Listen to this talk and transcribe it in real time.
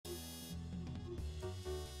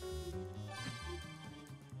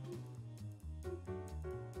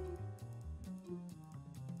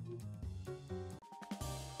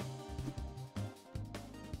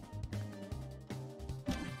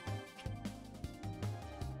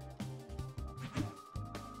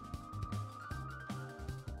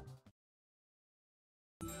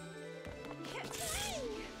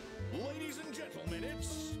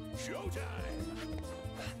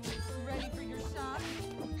Ready for your shot?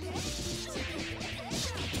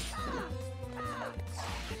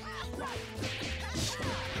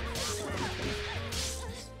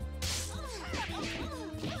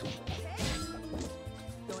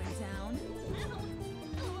 Going down?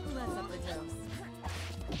 Let's up the dose.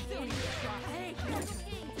 Don't even try. Hey!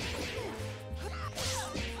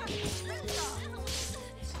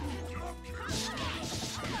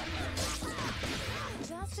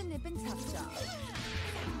 Just a nip and tuck job.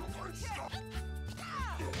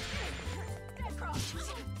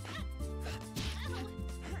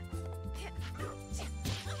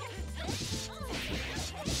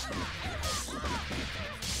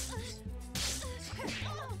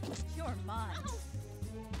 You're mine.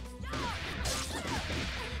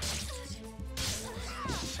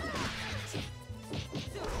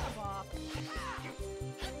 Come off.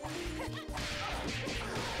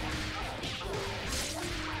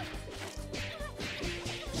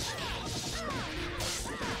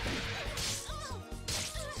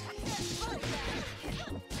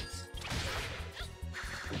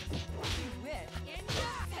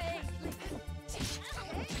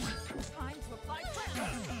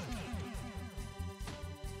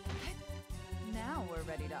 Now we're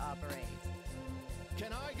ready to operate.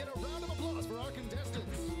 Can I get a round of applause for our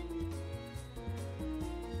contestants?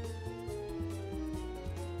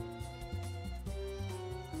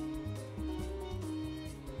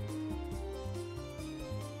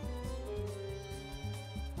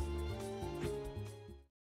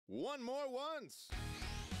 One more once.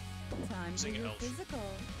 Time for your physical.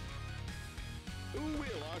 Who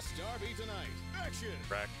will our star be tonight? Action!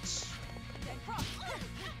 Rex.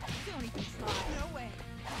 Don't even try. No way.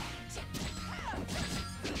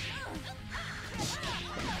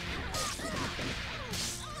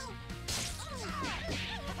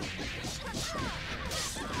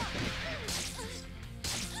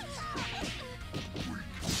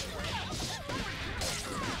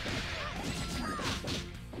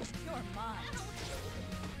 You're mine.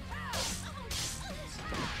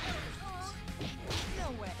 No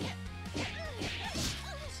way.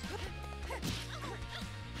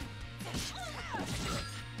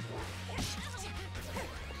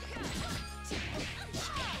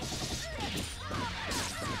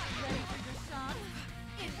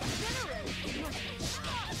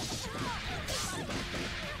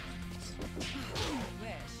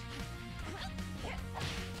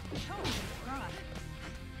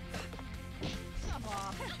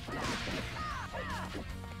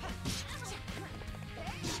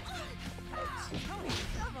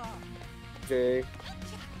 Jay.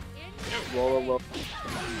 Whoa.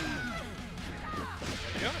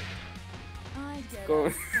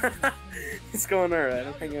 It's going alright.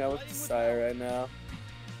 I'm hanging out with Josiah right now.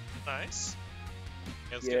 Nice.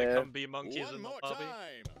 It's Yeah. gonna come be monkeys in the lobby.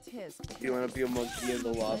 Do you want to be a monkey in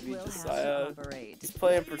the lobby, Josiah? He's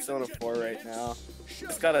playing Persona 4 right now.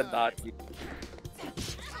 He's got a Daki.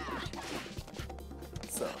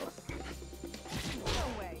 So.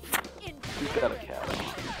 He's got a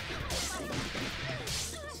cat.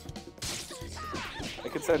 I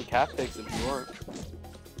could send cat pics if you want.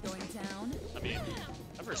 Going down. I mean,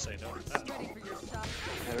 never say no to that.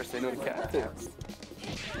 Never say no to cat pics.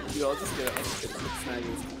 Dude, I'll just get it.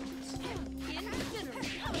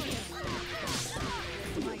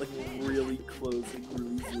 It's like really close, like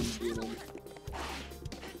really zoomed in.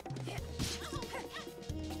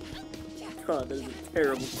 God, there's a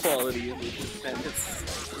terrible quality in these tennis.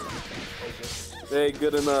 Hey,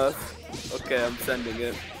 good enough. Okay, I'm sending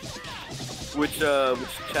it. Which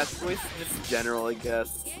chat voice? Just general, I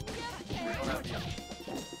guess.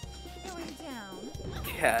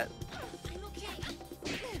 Cat.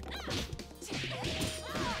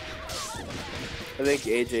 I think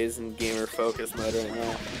AJ's in gamer focus mode right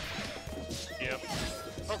now. Yep.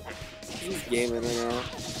 Okay. He's gaming right now.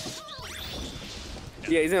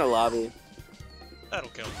 Yeah, he's in a lobby. That'll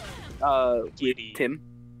kill. With Tim.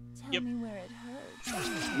 Tell me where it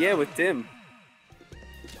hurts. Yeah, with Tim.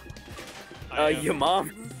 Your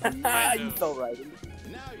mom. You fell right in.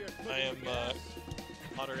 I am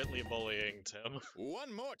moderately bullying Tim.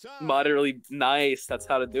 One more time. Moderately nice. That's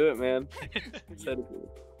how to do it, man. That's how to do it.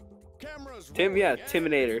 Tim, yeah,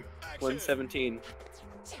 Timinator, 117.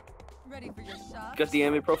 Ready for your shot? Got the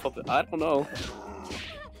anime profile. I don't know.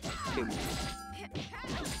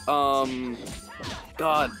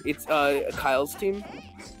 God, it's Kyle's team.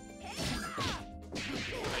 I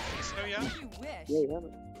think so, yeah. Yeah.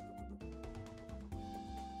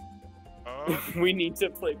 We need to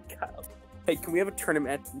play Kyle. Hey, can we have a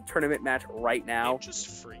tournament match right now? It just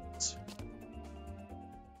freaked.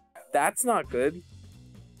 That's not good.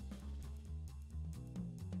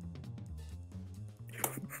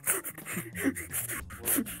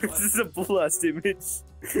 This is a blast image.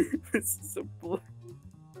 This is a blast.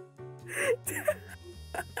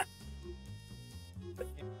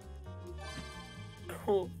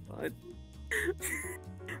 Hold on.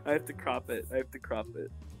 I have to crop it. I have to crop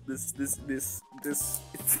it. This.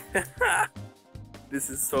 This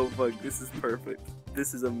is so fun. This is perfect.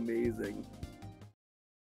 This is amazing.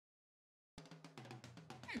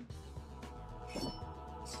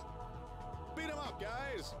 Beat 'em up,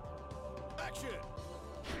 guys. Action.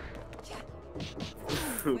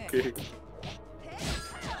 Okay.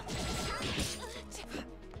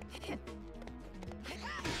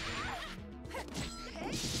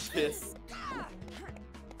 Yes.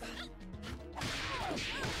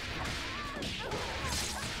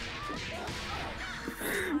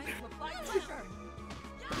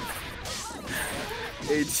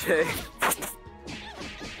 AJ.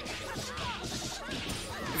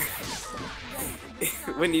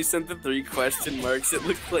 When you sent the 3 question marks, it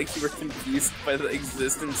looked like you were confused by the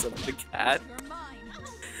existence of the cat.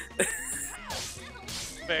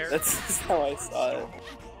 Fair. That's just how I saw it.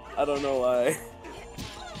 I don't know why.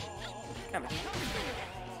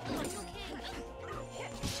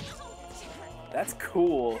 That's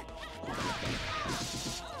cool.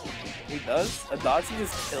 He does? Adachi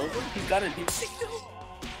just killed him? He's got a deep stick kill?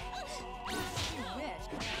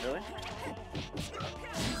 Really?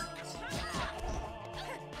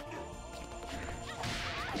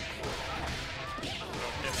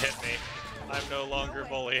 It hit me. I'm no longer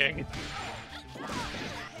bullying.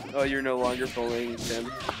 Oh, you're no longer bullying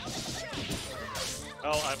Tim.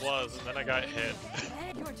 Well, I was, and then I got hit.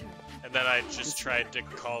 And then I just tried to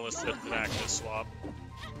call a an active swap.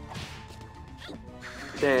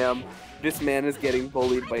 Damn. This man is getting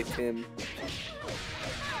bullied by Tim.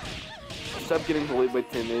 Stop getting bullied by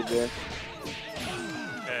Tim, AJ.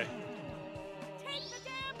 Okay.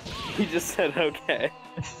 He just said okay.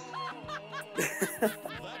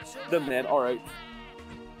 The man, alright.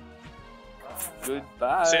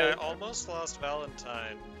 Goodbye. See, I almost lost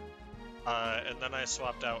Valentine, and then I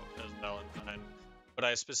swapped out as Valentine. But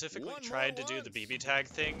I specifically tried to do the BB tag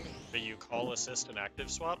thing, that you call, assist, and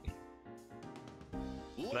active swap.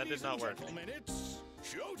 That did not work.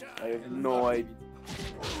 I have no idea.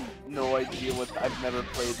 No idea what. I've never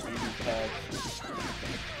played BB tag.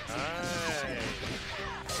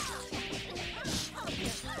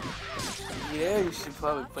 Yeah, you should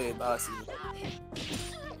probably play it, Bossy.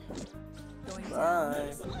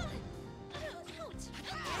 Bye.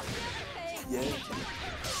 Yeah.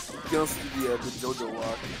 You can also do the JoJo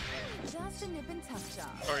walk. Just a nip and tuck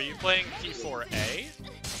job. Are you playing P4A?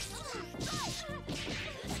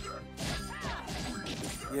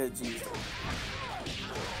 Yeah, geez.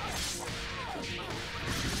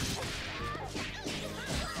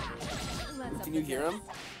 Can you hear him?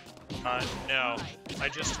 No. I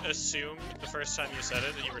just assumed the first time you said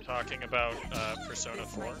it that you were talking about Persona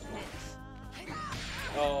 4.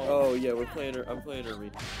 Oh yeah, we're playing her. I'm playing her.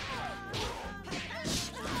 Man.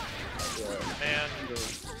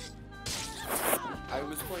 I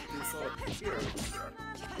was playing Persona here.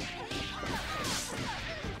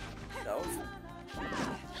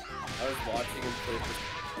 I was watching him play.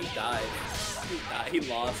 He died. He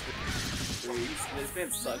lost. This man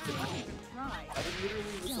sucked. I literally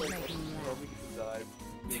was like, probably could die.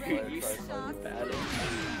 Dude, you suck bad.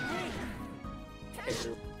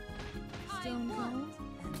 Terrible. Stone cold?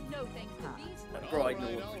 No thanks to these. Bro, I know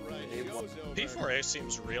what P4A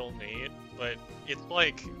seems real neat, but it's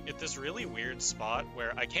like at this really weird spot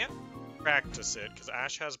where I can't practice it because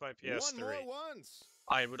Ash has my PS3.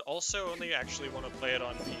 I would also only actually want to play it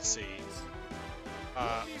on PC.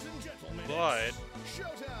 But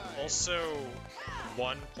also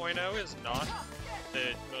 1.0 is not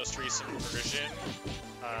the most recent version,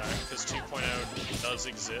 because 2.0 does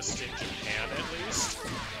exist in Japan at least.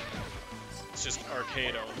 It's just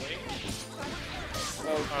arcade only.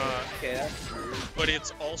 Okay. But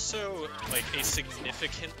it's also like a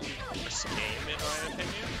significantly worse game in my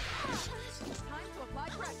opinion.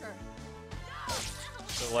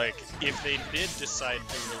 So like, if they did decide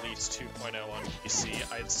to release 2.0 on PC,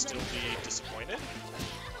 I'd still be disappointed.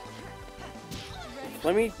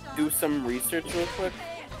 Let me do some research real quick.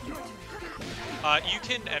 You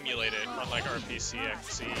can emulate it on like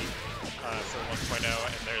RPCXE for 1.0,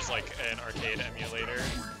 and there's like an arcade emulator.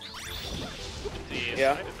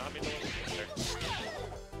 Yeah. I did not mean to look there.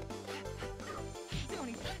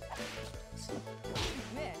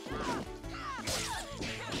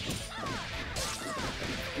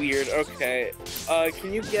 Weird, okay.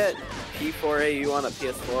 Can you get P4AU on a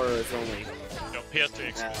PS4 or is it only? No, PS3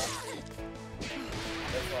 exclusive.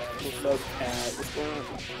 What's up, Cat? What's going on?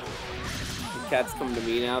 cat's coming to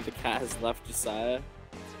me now. The cat has left Josiah.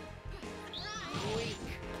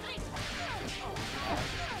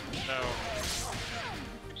 No.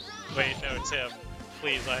 Wait, no, Tim.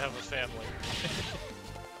 Please, I have a family.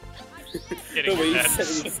 Kidding, The way you're you dead.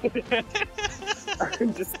 said it was-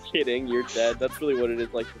 I'm just kidding, you're dead. That's really what it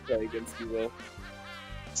is like to play against you, Will.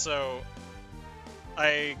 So,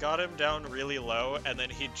 I got him down really low, and then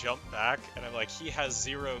he jumped back, and I'm like, he has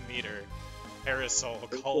 0 meter. Parasol,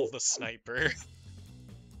 call the sniper.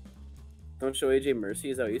 Don't show AJ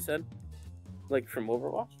mercy, is that what you said? Like from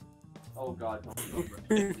Overwatch? Oh god, no.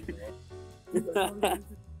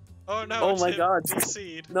 Oh no, Oh my Tim, God.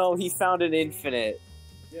 Succeed. No, he found an infinite.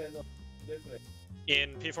 Yeah, no, definitely.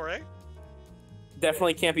 In P4A?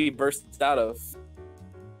 Definitely can't be burst out of.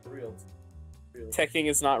 Real. Teching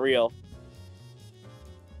is not real.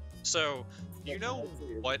 So, do you know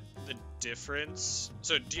what the difference...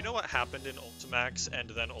 So, do you know what happened in Ultimax and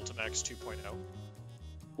then Ultimax 2.0?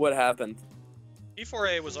 What happened?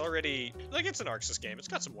 P4A was already... Like, it's an Arxis game. It's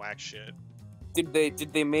got some whack shit. Did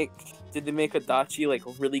they make Adachi like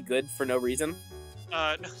really good for no reason?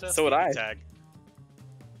 No, that's So would BB I. Tag.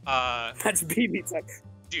 That's BB Tech.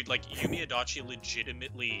 Dude, like, Yumi Adachi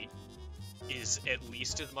legitimately is at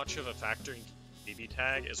least as much of a factor in BB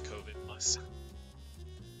Tag as COVID was.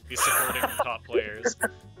 He's supporting the top players.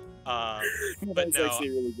 But That's no, actually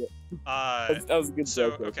really good. That was a good so,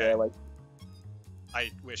 joke. Right okay. there. Like,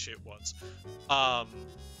 I wish it was. I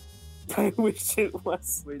wish it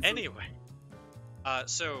was. Anyway,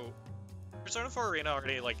 so Persona 4 Arena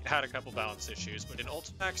already like had a couple balance issues, but in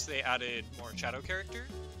Ultimax they added more shadow character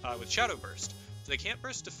with Shadow Burst. So they can't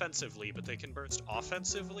burst defensively, but they can burst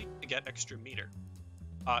offensively to get extra meter.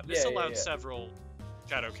 This allowed several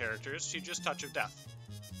shadow characters to just Touch of Death.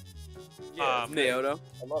 Yeah, Naoto.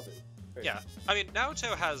 I love it. Great. Yeah, I mean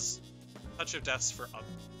Naoto has Touch of Deaths for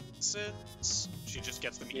opposites. She just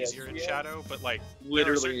gets them easier in Shadow, but like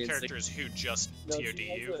there are certain Literally characters who just No, she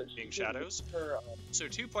TODU has being she shadows. Her, So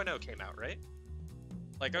 2.0 came out, right?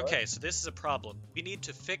 Like, What? okay, so this is a problem. We need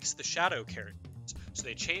to fix the shadow characters. So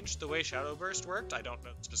they changed the way Shadow Burst worked. I don't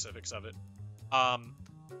know the specifics of it.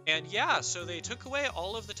 And yeah, so they took away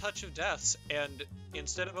all of the Touch of Deaths, and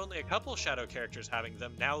instead of only a couple shadow characters having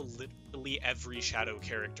them, now literally every shadow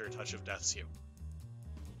character Touch of Deaths you.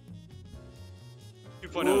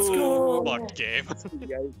 2.0 is Ooh. a fucked game.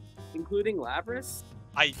 Including Lapras?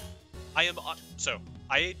 I am so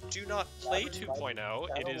I do not play 2.0.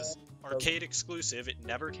 It is arcade exclusive. It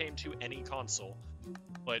never came to any console.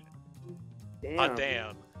 But Damn.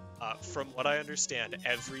 damn, from what I understand,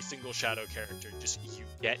 every single shadow character just you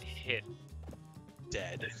get hit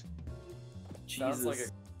dead. Jesus. Sounds like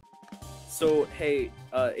So hey,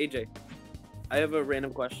 AJ, I have a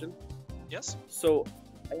random question. Yes. So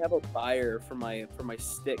I have a buyer for my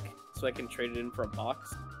stick, so I can trade it in for a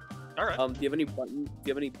box. All right. Do you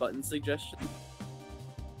have any button suggestions?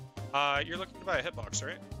 You're looking to buy a hitbox,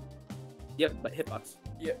 right? Yep, but hitbox.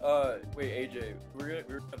 Yeah, wait, AJ, we're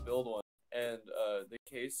gonna build one, and the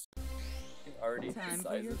case already Time for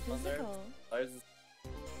sizes your on there. physical. Sizes.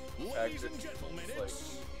 Ladies and gentlemen,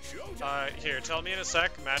 it's showtime. Here, tell me in a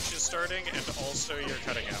sec. Match is starting, and also you're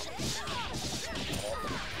cutting out.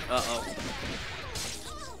 Uh-oh.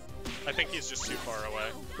 I think he's just too far away.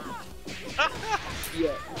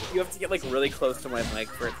 Yeah, you have to get like really close to my mic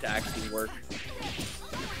for it to actually work.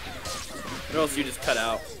 Or else you just cut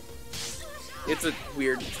out. It's a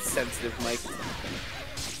weird, sensitive mic.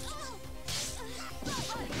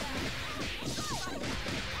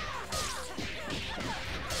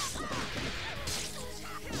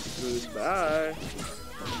 Goodbye.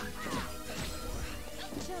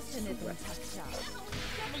 Just an instant shot.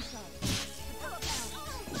 Double shot.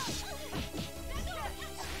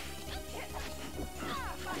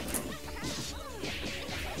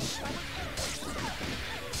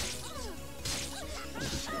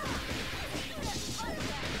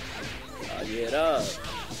 Get up.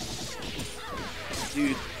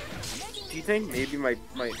 Dude, do you think maybe my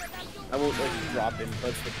I won't like drop inputs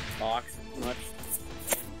with the box too much?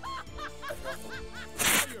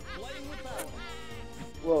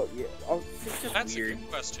 Well, yeah, it's just That's weird. a good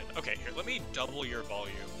question. Okay, here, let me double your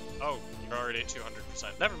volume. Oh, you're already at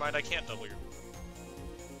 200%. Never mind, I can't double your.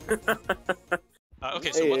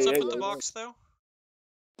 Okay, so Hey, what's hey, up hey, with the hey. box though?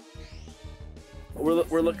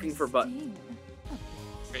 We're looking for buttons.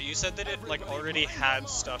 Okay, you said that it like already had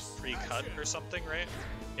stuff pre-cut or something, right?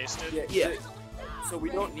 Pasted. Yeah. So we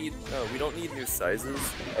don't need new sizes.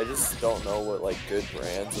 I just don't know what like good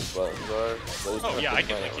brands of buttons are. So Oh yeah, I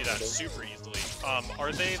can link you that super easily.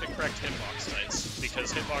 Are they the correct hitbox size?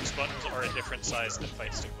 Because hitbox buttons are a different size than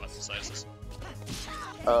fight stick button sizes.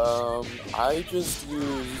 I just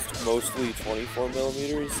used mostly 24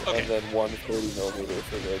 millimeters Okay. and then one 30 millimeter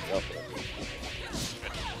for the jump.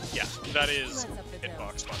 Yeah, that is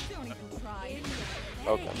hitbox one. Don't even try.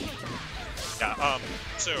 Okay. Yeah,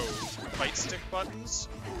 so fight stick buttons,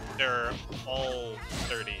 they're all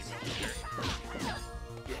 30 millimeter.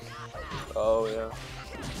 Oh yeah.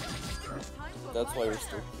 That's why your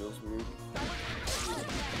stick feels weird.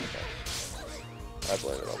 I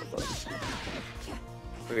blame it on the button.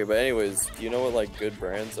 Okay, but anyways, do you know what like good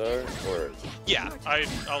brands are, or? Yeah,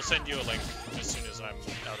 I'll send you a link as soon as I'm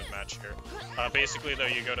out of match here. Basically though,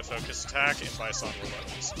 you go to focus attack and buy Sanwa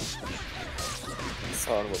buttons.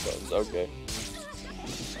 Sanwa buttons, okay.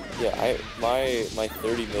 Yeah, my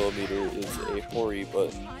 30 millimeter is a Hori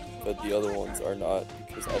button, but the other ones are not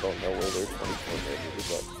because I don't know where their 24 millimeter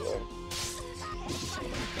buttons are.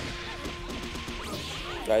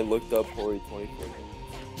 I looked up Hori 24 millimeter.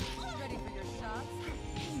 Ready for your shots?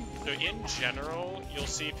 So in general, you'll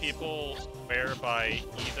see people swear by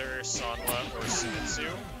either Sanwa or Sumitsu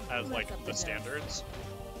as like the standards.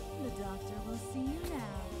 The doctor will see you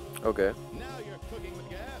now. Okay. Now you're cooking with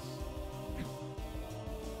gas.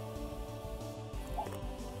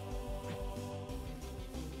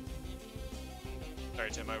 Sorry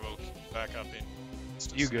Tim, I woke you back up in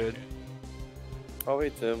just a You good? second. Oh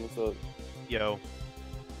wait, Tim, what's up? Yo.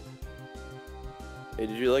 Hey,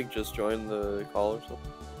 did you like just join the call or something?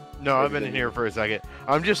 No, I've been in here for a second.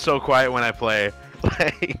 I'm just so quiet when I play.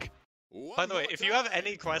 Like, By the way, if you have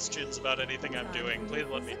any questions about anything I'm doing, please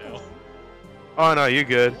let me know. oh no, you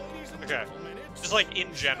good. Okay. Just like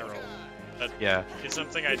in general. That Yeah. is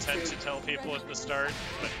something I tend to tell people at the start,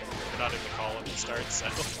 but we're not in the call at the start, so...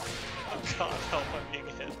 Oh god, help, I'm being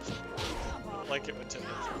hit. I don't like it when Tim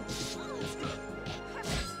hits me.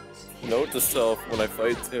 Note to self, when I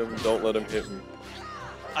fight Tim, don't let him hit me.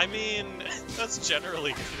 I mean, that's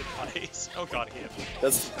generally good advice. Oh god, he hit me.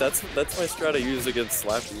 That's my strat I use against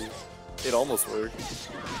Slappy. It almost worked.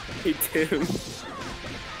 Hey Tim.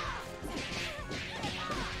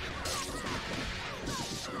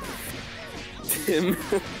 Tim.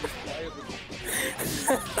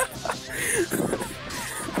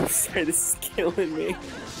 I'm sorry, this is killing me.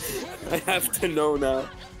 I have to know now.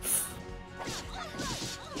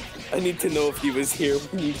 I need to know if he was here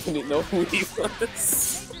when you didn't know who he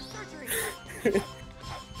was.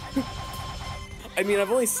 I mean,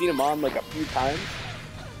 I've only seen him on like a few times.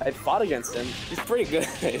 I fought against him. He's pretty good.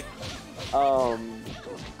 I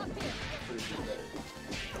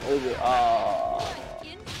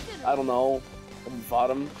don't know. I fought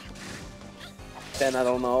him. Then I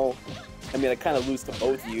don't know. I mean, I kind of lose to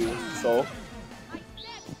both of you, so.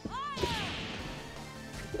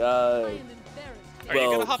 Are you gonna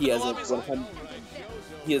Well, hop he in has the a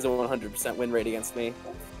lobbies? 100% win rate against me.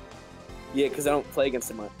 Yeah, because I don't play against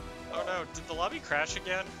him much. Oh no, did the lobby crash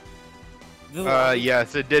again?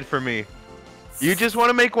 Yes, it did for me. You just want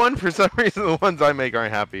to make one? For some reason, the ones I make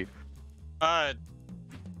aren't happy.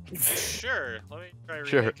 Sure. Let me try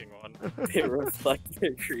Sure. remaking one. They reflect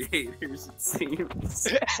their creators, it seems.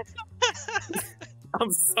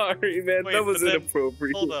 I'm sorry, man. Wait, that was but then-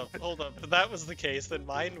 inappropriate. Hold up. If that was the case, then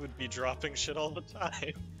mine would be dropping shit all the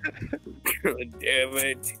time. God damn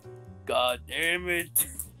it. God damn it.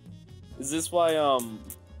 Is this why,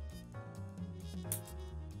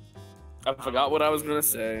 I forgot what I was gonna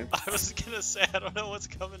say. I was gonna say, I don't know what's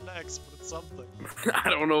coming next, but it's something. I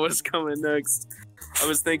don't know what's coming next. I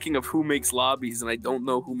was thinking of who makes lobbies, and I don't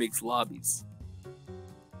know who makes lobbies.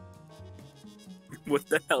 What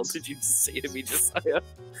the hell did you say to me, Josiah?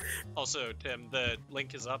 Also, Tim, the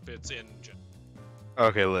link is up. It's in.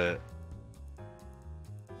 Okay, lit.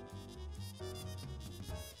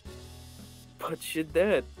 But you're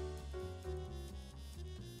dead.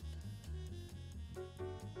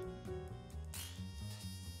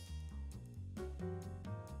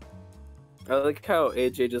 I like how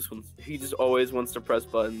AJ he just always wants to press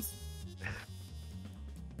buttons.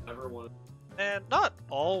 Never want. And not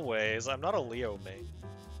always. I'm not a Leo main.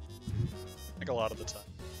 Like a lot of the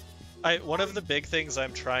time. One of the big things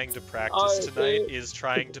I'm trying to practice tonight is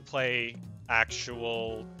trying to play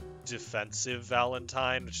actual defensive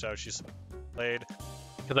Valentine, which is how she's played.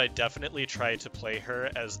 Because I definitely try to play her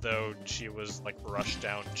as though she was like rushed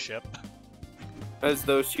down Chip. As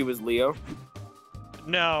though she was Leo.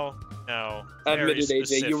 No. Admit it,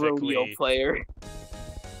 AJ, you're a Leo player.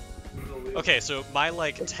 Okay, so my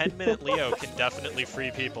like 10-minute Leo can definitely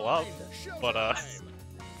free people up, but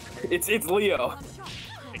It's Leo.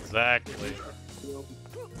 exactly.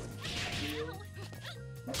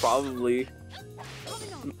 Probably.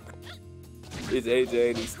 It's AJ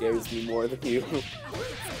and he scares me more than you.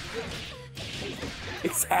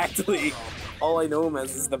 Exactly. All I know him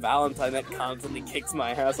as is the Valentine that constantly kicks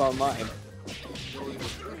my ass online.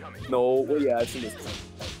 No, well, yeah, I've seen this.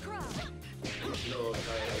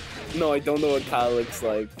 No, I don't know what Kyle looks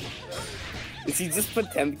like. Is he just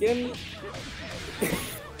Potemkin?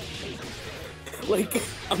 Like,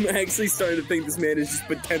 I'm actually starting to think this man is just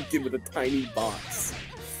Potemkin with a tiny box.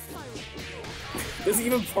 Does he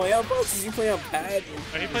even play on box? Does he play on pad?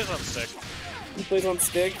 Oh, he plays on stick. He plays on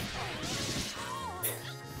stick?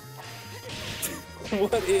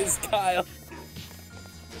 What is Kyle?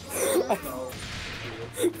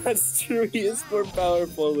 That's true, he is more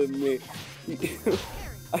powerful than me.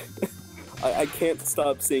 I can't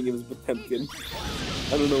stop seeing him as Potemkin.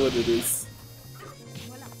 I don't know what it is.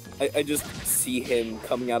 I just see him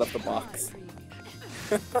coming out of the box.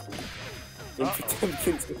 In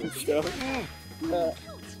Potemkin's own show.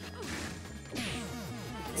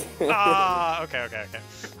 Ah, okay.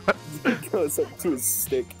 He goes up to his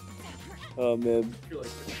stick. Oh man.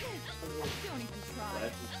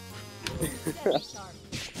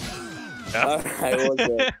 I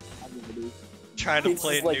was Trying to It's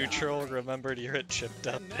play just like- neutral, remembered you're at chip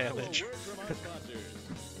death damage.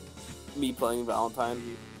 me playing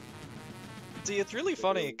Valentine. See, it's really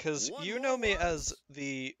funny, because you know me as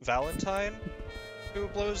the Valentine who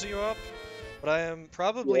blows you up, but I am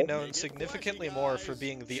probably known significantly more for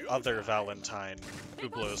being the other Valentine who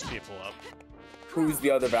blows people up. Who's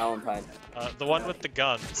the other Valentine? The one with the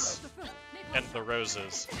guns and the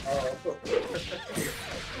roses.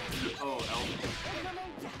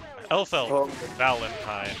 Elfeld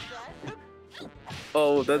Valentine.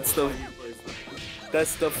 Oh, that's the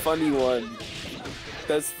funny one.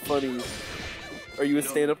 That's funny. Are you a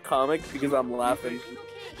stand-up comic? Because I'm laughing.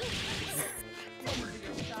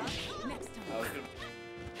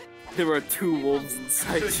 There are two wolves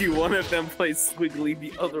inside you. One of them plays Squiggly,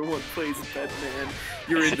 the other one plays Batman.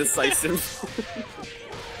 You're indecisive.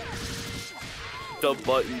 The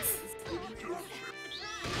buttons.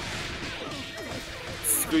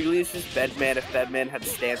 Squiggly is just Batman if Batman had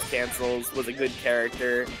stance cancels, was a good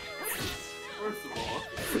character. First of all.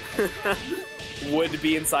 Would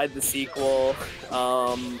be inside the sequel.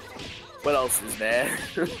 What else is there?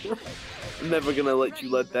 I'm never gonna let you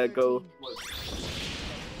let that go.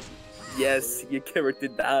 Yes, your character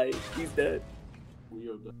died. He's dead.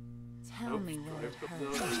 Tell me where it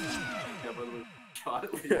hurts.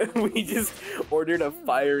 We just ordered a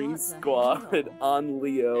firing squad on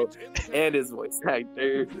Leo and his voice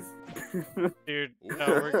actor. Dude, no,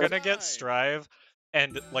 we're gonna get Strive,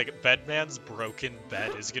 and, like, Bedman's broken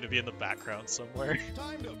bed is gonna be in the background somewhere.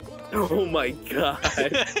 Oh my god.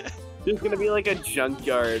 There's gonna be like a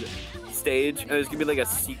junkyard stage, and there's gonna be like a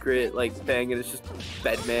secret like thing, and it's just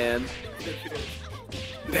Bedman.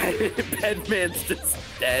 Bedman's just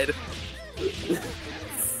dead.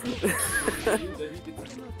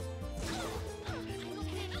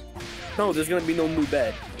 No, there's gonna be no new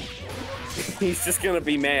bed. He's just gonna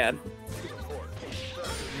be man.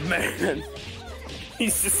 Man.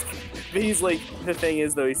 He's like, the thing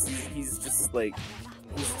is though, he's just like,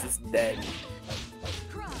 he's just dead.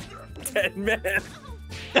 Dead man.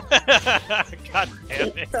 God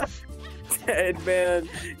damn it. Dead man.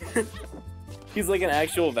 He's like an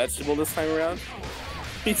actual vegetable this time around.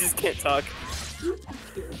 He just can't talk.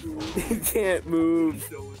 He can't move.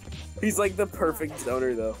 He's like the perfect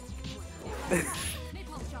zoner though.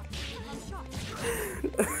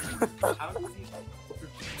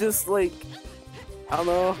 Just like, I don't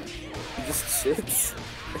know, he just shits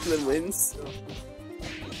and then wins.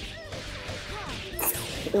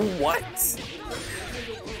 What?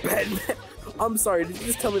 Batman? I'm sorry, did you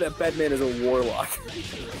just tell me that Batman is a warlock?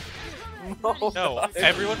 No,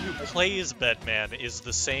 everyone who plays Bedman is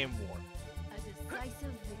the same war. A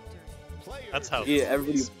decisive victory. That's how. Yeah,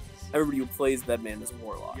 everybody who plays Batman is a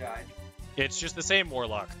warlock. It's just the same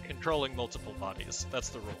warlock, controlling multiple bodies. That's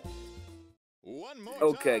the rule. One more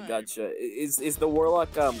Okay, time. gotcha. Is the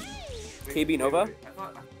warlock KB Nova?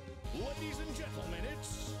 Ladies and gentlemen,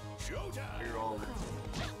 it's showtime.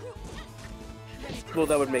 Well,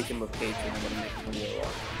 that would make him a patron. That would make him a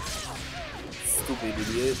warlock. Stupid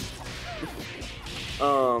idiot.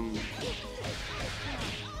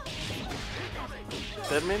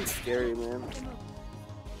 Batman's scary, man.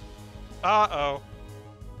 Uh-oh.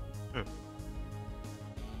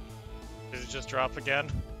 Did it just drop again?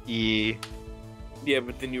 Yeah. Yeah,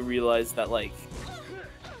 but then you realize that, like,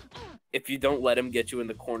 if you don't let him get you in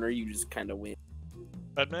the corner, you just kind of win.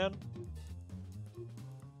 Bedman?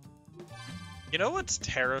 You know what's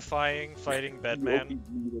terrifying fighting Bedman?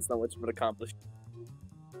 It's not much of an accomplishment.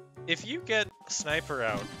 If you get Sniper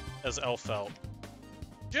out as Elfeld,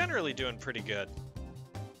 generally doing pretty good.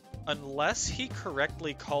 unless he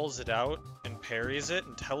correctly calls it out and parries it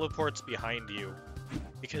and teleports behind you.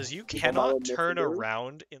 Because you cannot turn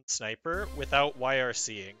around in Sniper without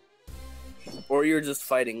YRCing. Or you're just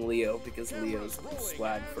fighting Leo because Leo's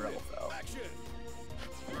swag for LFL.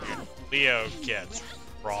 Leo gets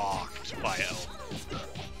rocked by Elf.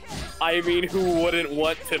 I mean, who wouldn't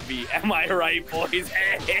want to be? Am I right, boys?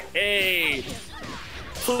 Hey!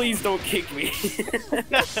 Please don't kick me.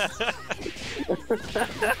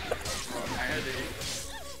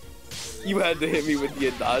 You had to hit me with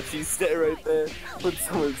the Adachi stare right there. When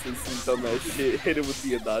someone says he's done that shit, hit him with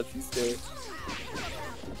the Adachi stare.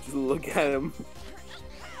 Just look at him.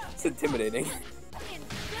 It's intimidating.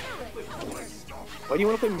 Why do you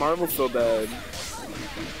want to play Marvel so bad?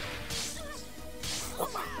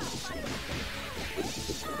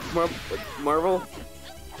 Marvel?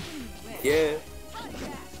 Yeah.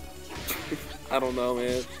 I don't know,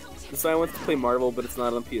 man. So I want to play Marvel, but it's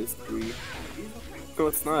not on PS3. No,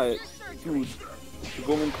 it's not. Dude, you're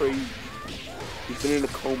going crazy. You've been in a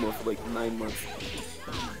coma for like 9 months.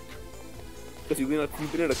 Because you've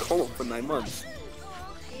been in a coma for 9 months.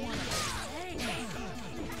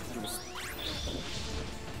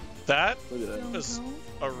 That was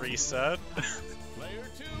a reset,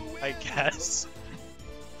 I guess.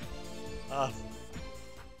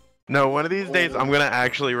 No, one of these days I'm gonna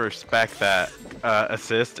actually respect that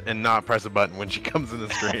assist and not press a button when she comes in the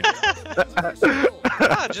stream.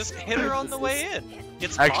 Just hit her on the way in.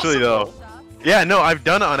 It's actually possible. though. Yeah, no, I've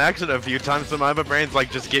done it on accident a few times, so my brain's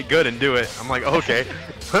like, just get good and do it. I'm like, okay.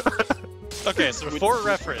 Okay, so for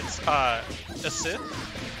reference, assist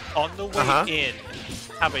on the way in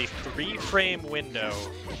have a 3-frame window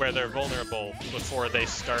where they're vulnerable before they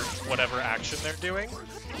start whatever action they're doing.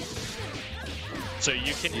 So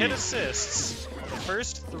you can hit assists the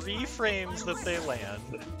first 3 frames that they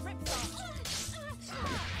land.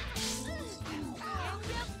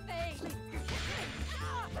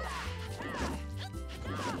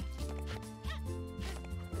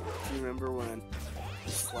 Do you remember when I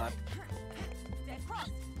slapped?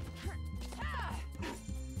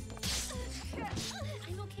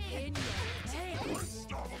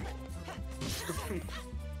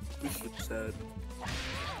 This shit's sad.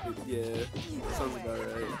 Yeah, sounds about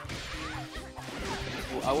right.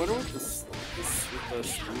 Well, I wonder what this with the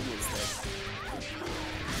stream was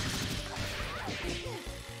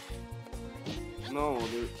like.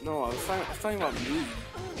 No, I was talking about me.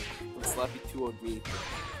 When Slappy 2 on me.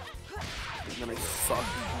 And then I saw him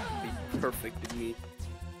be perfect in me.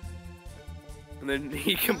 And then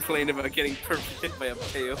he complained about getting perfect by a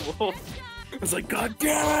payable. I was like, God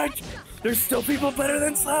damn it! There's still people better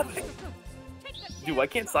than Slappy! Dude, why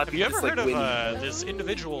can't Slappy Have you ever just, like, heard win? of this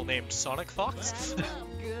individual named Sonic Fox?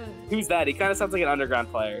 Who's that? He kind of sounds like an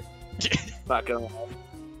underground player. Not gonna lie.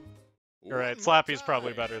 You're right, Slappy's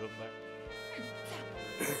probably better than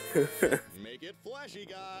that. Make it flashy,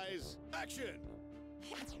 guys. Action.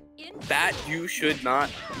 That you should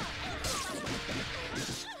not.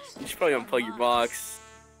 You should probably unplug your box.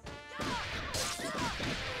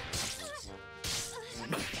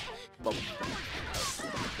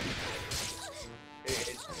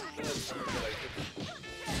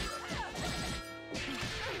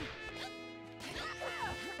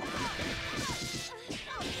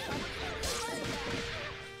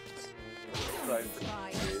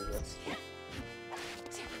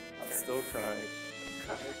 I'm still trying.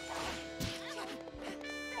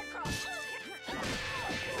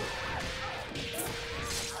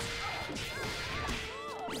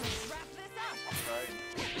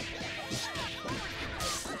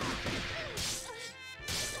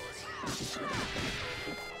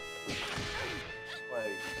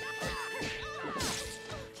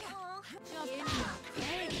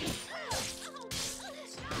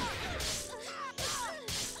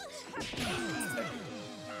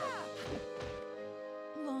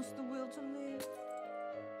 Lost the will to live.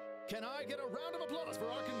 Can I get a round of applause for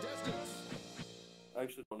our contestants? I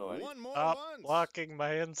actually don't know any. One more Stop once. blocking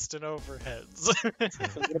my instant overheads.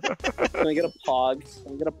 Can I get a pog?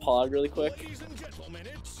 Can I get a pog really quick? Ladies and gentlemen,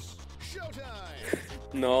 it's showtime.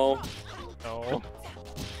 No. No.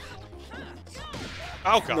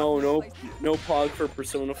 Oh god. No pog for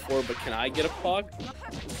Persona 4, but can I get a pog?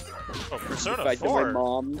 Oh, Persona If I 4? do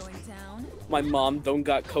Going down. my mom don't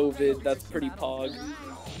got COVID, that's pretty pog.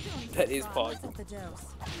 That is pog. Up the dose.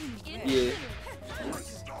 Yeah.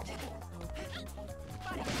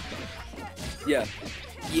 Yeah.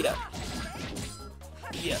 Yeah.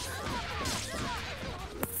 Yeah.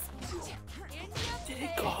 Did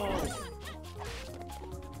it go? All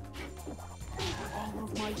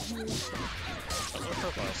of my years.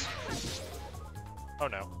 Oh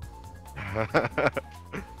no.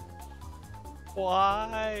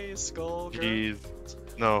 Why, Skullgirls? Jeez.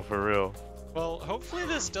 No, for real. Well, hopefully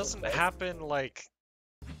this doesn't happen, like,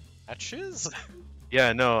 matches?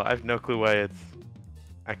 Yeah, no, I have no clue why it's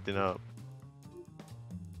acting up.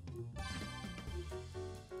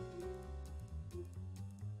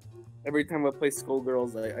 Every time I play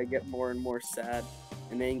Skullgirls, I get more and more sad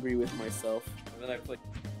and angry with myself. And then I play.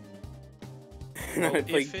 And then I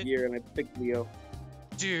play Gear and I pick Leo.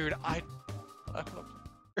 Dude, I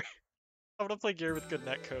wanna play Gear with good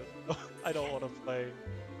netcode. I don't wanna play.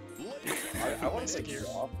 I want to Gear.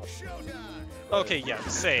 Showtime! Okay, yeah,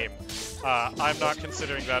 same. I'm not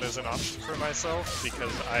considering that as an option for myself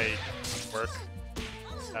because I work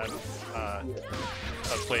at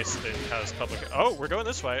a place that has public. Oh, we're going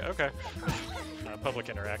this way. Okay. Public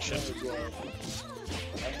interaction.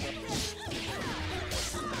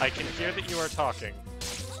 I can hear that you are talking.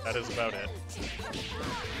 That is about it.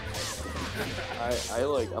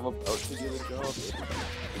 I'm about to get a job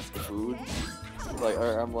in food. Like,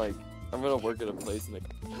 or I'm gonna work at a place and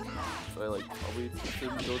so I probably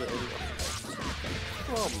shouldn't go to any.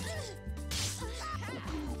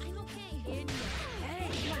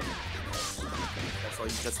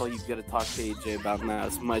 That's all you gotta talk to AJ about now.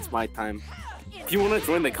 It's my time. If you want to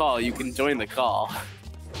join the call, you can join the call.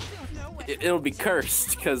 It'll be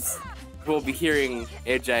cursed because we'll be hearing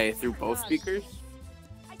AJ through both speakers,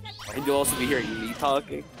 and you'll also be hearing me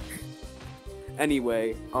talking.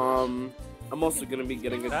 Anyway, I'm also gonna be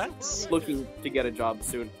looking to get a job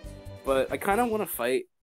soon, but I kind of want to fight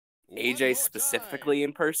AJ specifically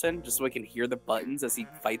in person, just so I can hear the buttons as he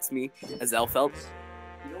fights me as Elfelt.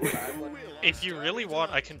 If you really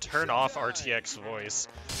want, I can turn off RTX voice.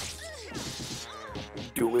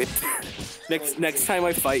 Do it. Next time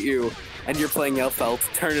I fight you and you're playing Elfelt,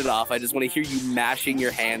 turn it off. I just want to hear you mashing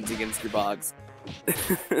your hands against your bogs.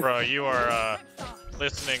 Bro, you are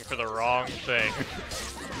listening for the wrong thing.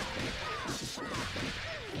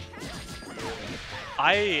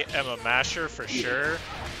 I am a masher for sure.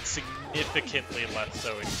 Significantly less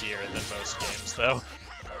so in Gear than most games, though.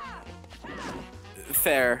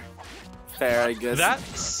 Fair, I guess. That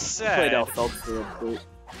said, played Elfelt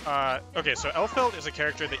okay, so Elfelt is a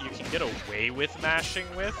character that you can get away with mashing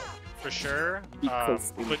with, for sure.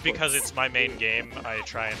 But because it's my main game, I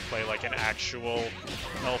try and play like an actual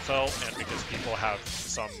Elfelt, and because people have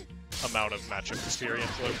some amount of matchup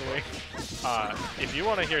experience locally. If you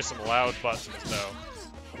want to hear some loud buttons, though,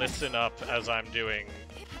 listen up as I'm doing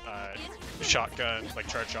shotgun, like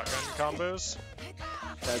charge shotgun combos.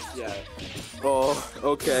 Yeah. Oh,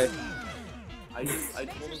 okay. I told him I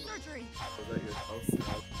was at your house and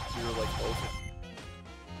we were like both.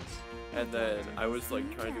 And then I was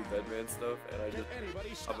like trying to do bedman stuff and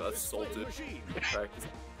I'm assaulted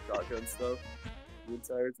practicing shotgun stuff the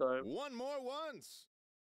entire time. One more once.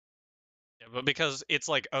 Yeah, but because it's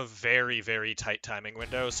like a very, very tight timing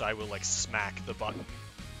window, so I will like smack the button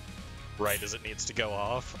right as it needs to go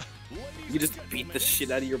off. You just beat the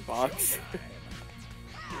shit out of your box.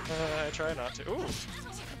 I try not to. Ooh!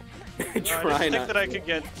 I didn't think that I could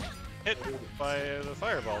get hit by the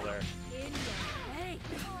fireball there.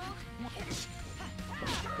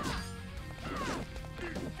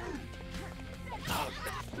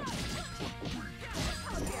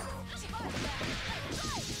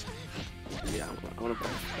 Yeah, I wanna play.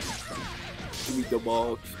 Give me the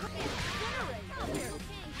ball.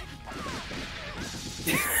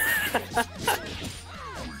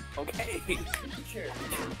 Okay. Sure.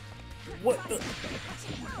 What the?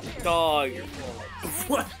 Dog.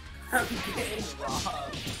 What? I'm getting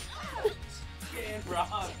robbed. Getting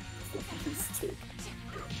robbed.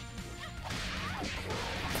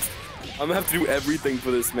 I'm gonna have to do everything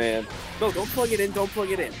for this man. No, don't plug it in. Don't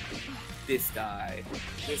plug it in. This guy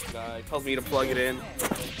tells me to plug it in.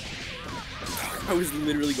 I was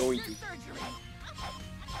literally going to.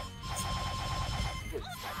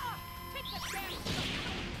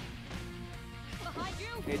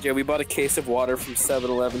 Hey Joe, we bought a case of water from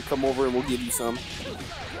 7-Eleven. Come over and we'll give you some.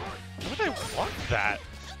 Why would I want that?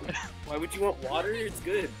 Why would you want water? It's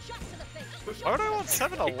good. Why would I want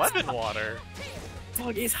 7-Eleven water?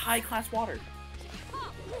 Dog, it's high-class water.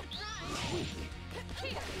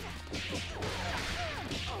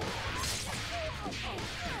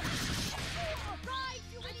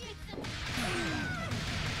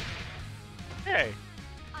 Hey.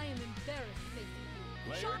 I am embarrassed.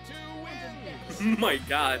 Player 2 wins. My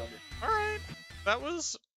god. Alright. That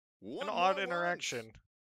was an odd interaction.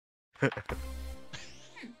 Do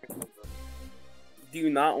you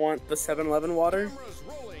not want the 7-Eleven water? Cameras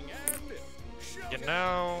rolling and You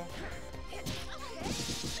know...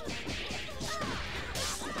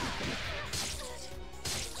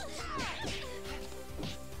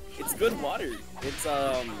 good water.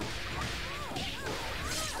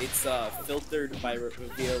 It's filtered by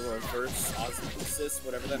via reverse osmosis,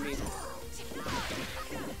 whatever that means.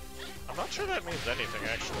 I'm not sure that means anything,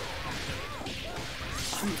 actually.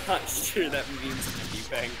 I'm not sure that means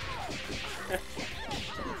anything.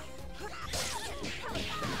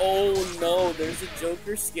 Oh no, there's a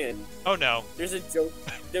Joker skin. Oh no. There's a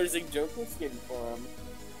Joker skin for him.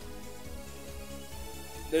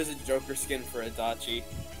 There's a Joker skin for Adachi.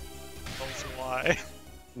 That's why.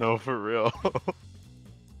 No, for real.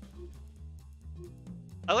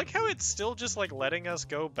 I like how it's still just like letting us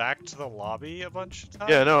go back to the lobby a bunch of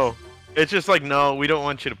times. Yeah, no. It's just like, no, we don't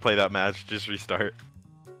want you to play that match. Just restart.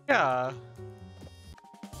 Yeah.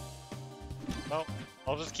 Well,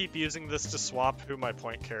 I'll just keep using this to swap who my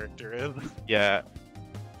point character is. Yeah.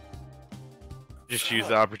 Just use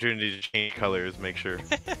the opportunity to change colors, make sure.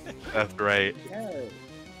 That's right. Yeah.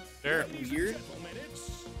 Sure. Weird.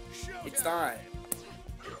 It's not.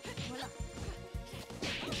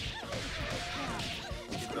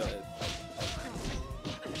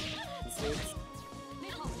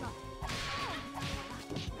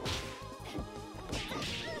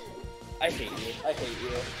 I hate you. I hate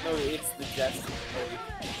you. No, it's the gesture.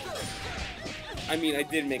 I mean, I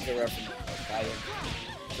did make a reference. I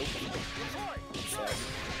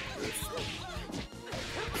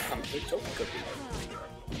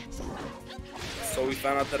So we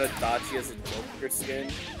found out that Adachi has a Joker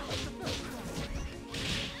skin.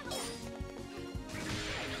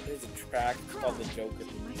 There's a track called the Joker,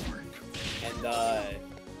 and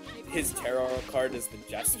his tarot card is the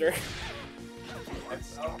Jester.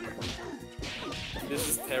 This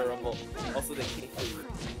is terrible. Also, they can't hear you.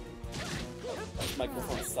 This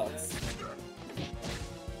microphone sucks.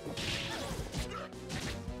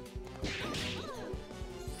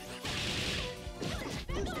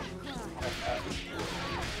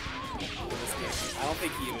 I don't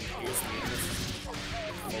think he even hears me in this.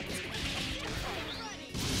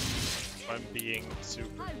 I'm being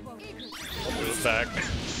super. Move back.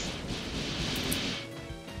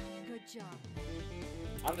 Good job.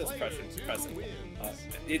 I'm just pressing.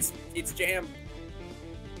 It's Jam.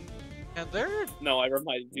 And they're No, I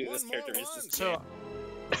reminded you this character is just Jam.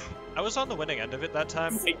 so. I was on the winning end of it that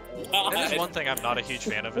time. Oh my That is God. one thing I'm not a huge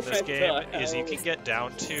fan of in this What the game, is you hell? can get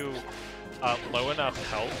down to low enough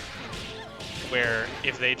health where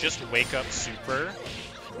if they just wake up super,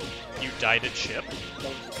 you die to chip.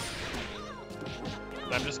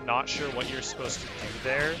 And I'm just not sure what you're supposed to do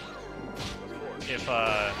there. If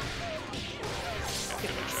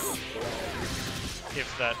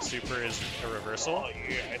that super is a reversal. Oh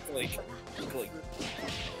yeah, I feel like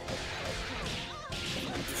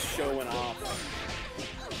just showing off.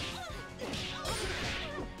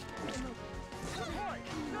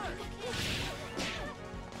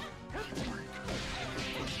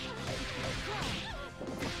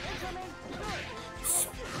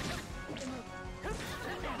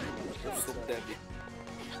 So deadly.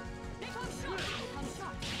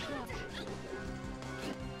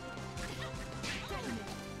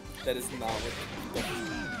 That is not what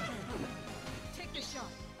Take the shot.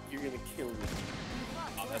 you're gonna kill me.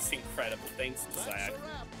 Oh, that's incredible. Thanks, Zach.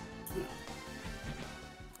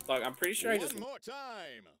 Look, I'm pretty sure I just. One more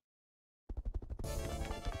time.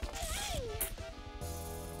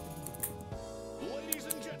 Ladies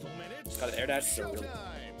and gentlemen, it's Got an air dash, so really.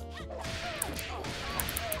 showtime.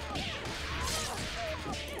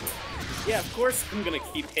 Yeah, of course I'm gonna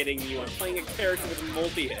keep hitting you. I'm playing a character with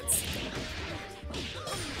multi-hits.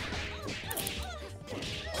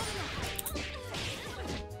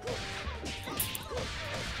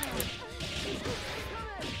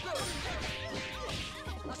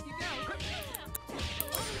 Up you go.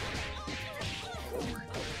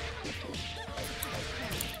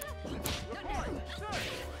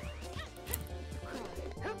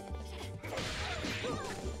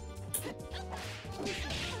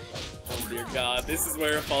 Oh dear God, this is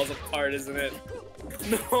where it falls apart, isn't it?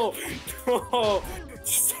 No, no,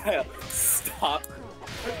 stop.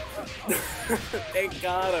 Thank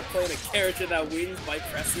God I'm playing a character that wins by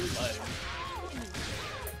pressing buttons.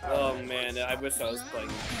 Oh man, I wish I was playing.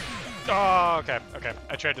 Oh, okay, okay.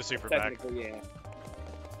 I tried to super back. Technically, yeah.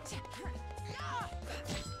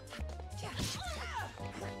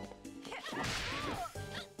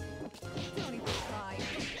 Don't even try.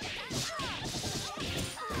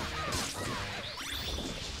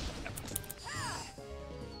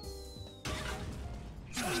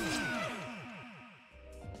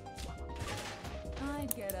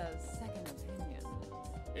 I'd get a second opinion.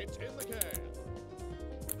 It's in the can.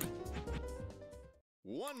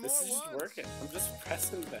 One more This is just once. working. I'm just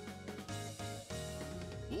pressing that.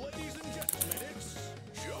 Ladies and gentlemen, it's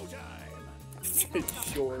showtime.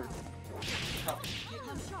 Sure.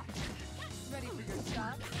 Ready for your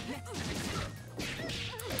shot?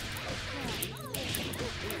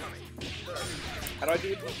 How do I do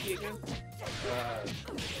the DP again?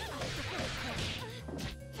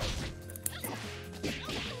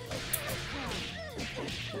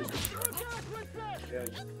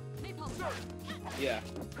 Yeah.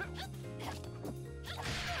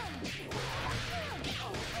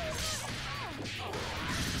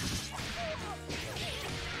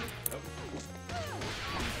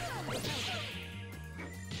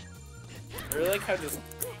 I really like how just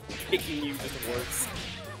picking you just works.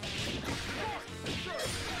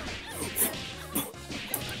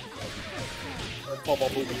 Oh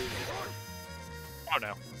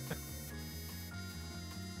no.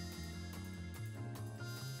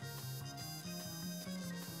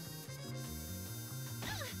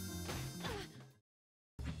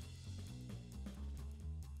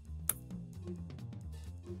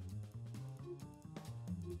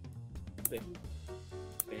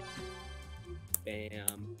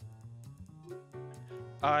 Bam.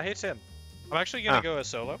 Hey Tim, I'm actually gonna go a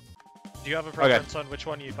solo. Do you have a preference on which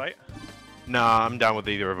one you fight? Nah, I'm down with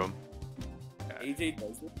either of them. AJ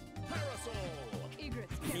does it. Parasol.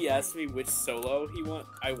 He asked me which solo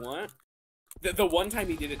I want. The one time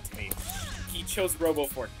he did it to me, he chose Robo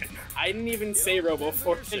Fortune. I didn't even say Robo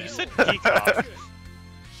Fortune. You said Peacock.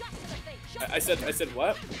 I said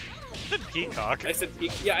what? You said Peacock. I said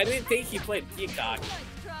Peacock. Yeah, I didn't think he played Peacock.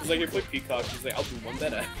 He was like, he played Peacock. He's like, I'll do one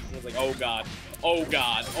better. I was like, oh god, oh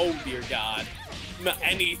god, oh dear god. Not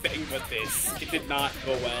anything but this. It did not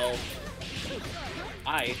go well.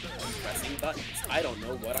 I am pressing buttons. I don't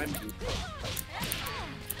know what I'm doing.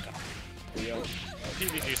 Real.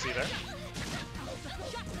 PvGC there.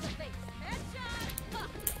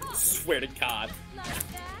 Swear to God.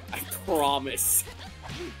 I promise.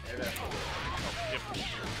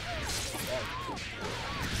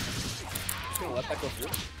 Just gonna let that go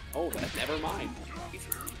through? Oh, that, never mind.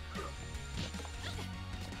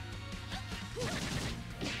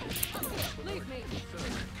 Leave me.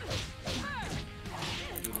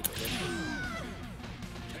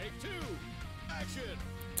 Take two. Action.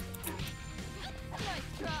 Nice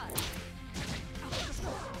try.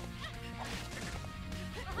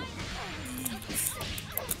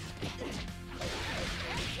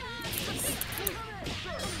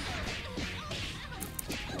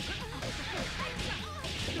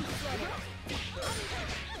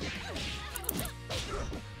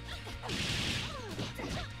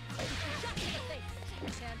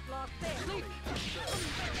 Can't block this.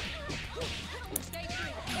 Stay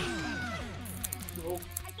free.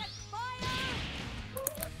 I said fire!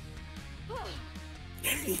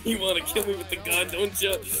 You wanna kill me with the gun, don't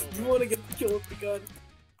you? You wanna get the kill with the gun?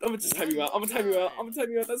 I'm gonna just time you out. I'm gonna time you out. I'm gonna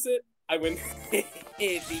time you out. That's it. I win.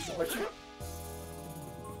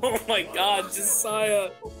 Oh my god,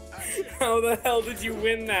 Josiah. How the hell did you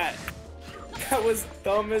win that? That was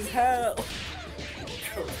dumb as hell.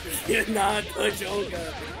 You're not a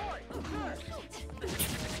joker.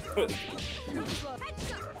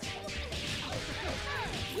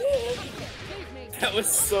 That was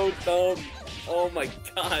so dumb. Oh my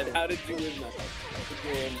god, how did you win that?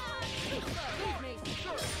 Again.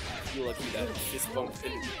 You're lucky that this bumped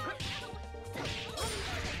in.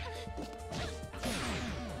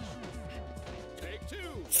 Take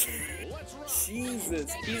two. Let's rock.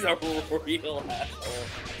 Jesus, he's a real asshole.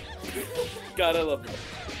 Gotta love him.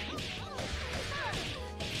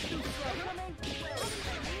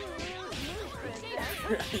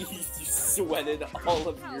 You sweated all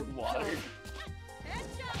of your water.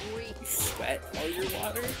 You sweat all your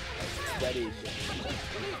water? Sweated.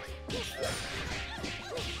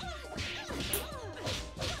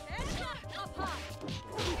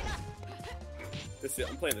 That's it,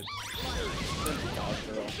 I'm playing the dog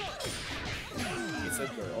girl. It's a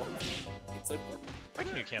girl. It's a girl. I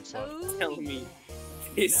can do camp slot. Tell me,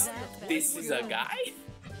 this is a guy?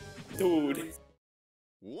 Dude.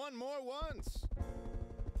 One more once.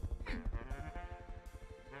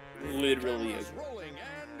 Literally Cameras is. rolling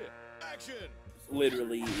and action.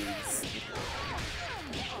 Literally is.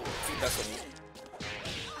 That's what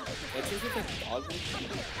I change with that dog?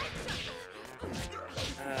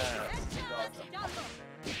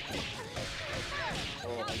 Oh,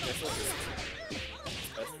 I guess I'll just...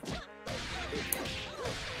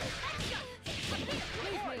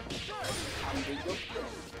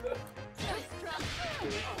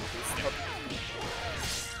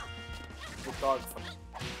 The dog.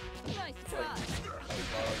 Nice try.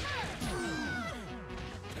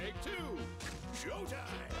 Take two.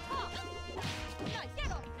 Showtime. Nice. Get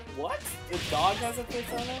off. What? The dog has a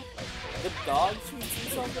persona? The dog shoots you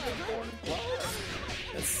something important? What?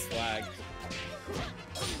 That's swag.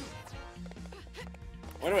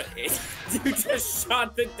 What about it? You just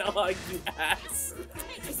shot the dog, you ass.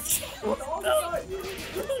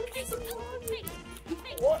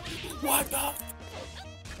 What? What the?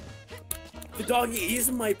 The dog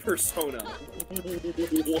is my persona.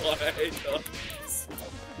 What?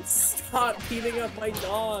 Stop beating up my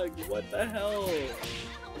dog. What the hell?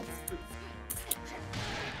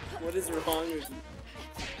 What is wrong with you?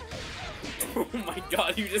 Oh my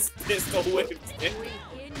god, you just pistol whipped him.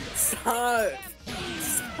 Stop!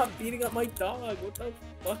 Stop beating up my dog. What the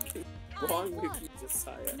fuck is wrong with you,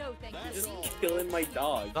 Josiah? No, thank You're you. just killing my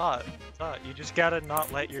dog. Thought, you just gotta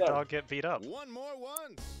not let your dog get beat up. One more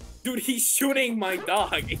once. Dude, he's shooting my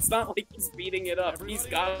dog. It's not like he's beating it up. He's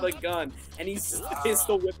got a gun, and he's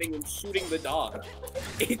pistol whipping and shooting the dog.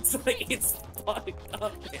 It's like, it's fucked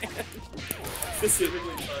up, man.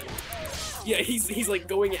 Specifically, yeah, he's like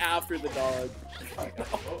going after the dog.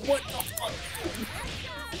 What the fuck?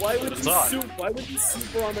 Why would you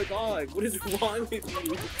super on the dog? What is wrong with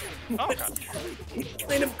you? What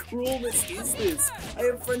kind of cruelness is this? I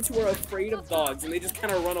have friends who are afraid of dogs and they just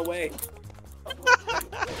kind of run away.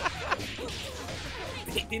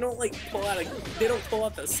 They don't like pull out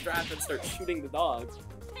the strap and start shooting the dog.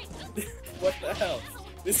 What the hell?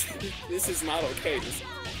 This is not okay.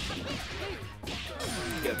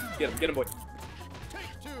 Get him, boy.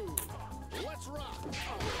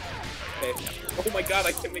 Okay. Oh my god,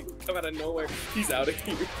 I can't make him come out of nowhere. He's out of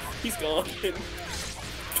here. He's gone. What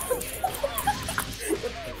the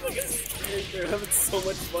fuck is this character? I'm having so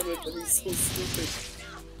much fun with him. He's so stupid.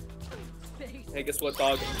 Hey, guess what,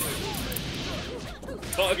 dog?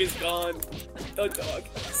 Dog is gone. The dog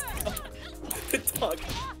is gone. The dog is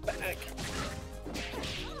back.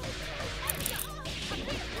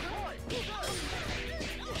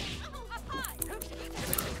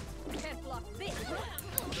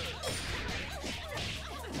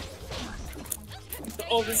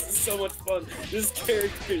 Oh, this is so much fun. This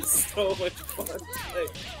character is so much fun. Like,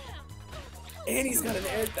 and he's got an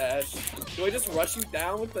air dash. Do I just rush you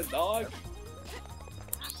down with the dog?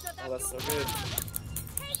 Oh, that's so good.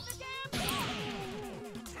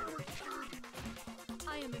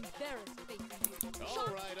 I am embarrassed facing you.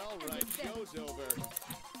 All right. Show's over.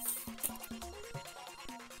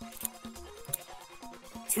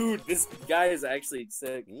 Dude, this guy is actually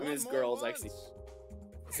sick. I mean, this girl is actually...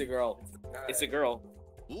 It's a girl. It's a girl.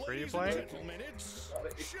 Where are you playing? It's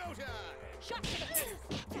showtime.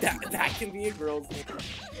 That can be a girl's name.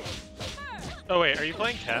 Oh wait, are you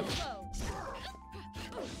playing Ken?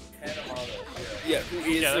 Yeah, who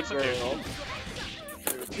is Yeah, a that's a dude. girl?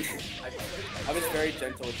 I was very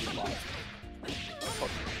gentle with you, Bob.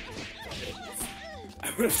 I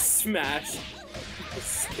would have smashed the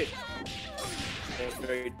stick. I was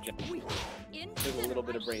very gentle. There's a little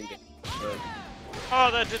bit of brain damage. Oh,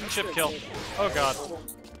 that didn't chip kill. Oh god.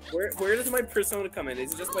 Where does my persona come in?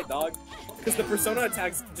 Is it just my dog? Because the persona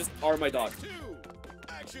attacks just are my dog.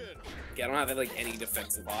 Okay, I don't have like any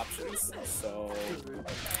defensive options, so...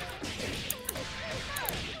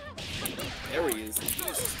 There he is.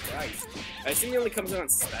 Jesus Christ. I assume he only comes in on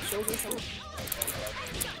specials or something?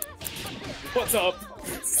 What's up?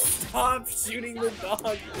 Stop shooting the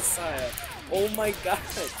dog, Messiah. Oh my god.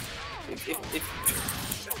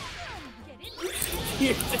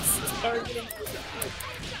 You're just targeting the dog.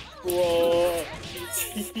 Bro.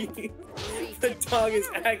 The dog is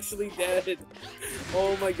actually dead.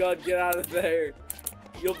 Oh my god, get out of there.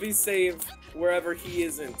 You'll be safe wherever he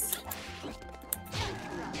isn't. I'm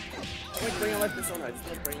like bring out my persona. I just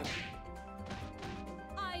want to bring up.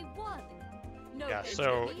 I won. No, Yeah,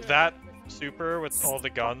 so that super with all the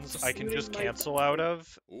guns, I can just cancel out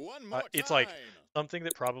of. It's like something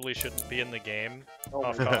that probably shouldn't be in the game. Oh my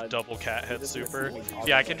Off god. of double cat head super.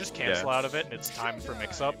 Yeah, I can just cancel out of it and it's time for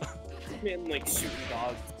mix up. Man, like shooting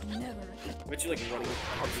dogs. Never. But you're like running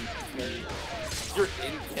with You're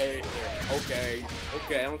in character. Okay.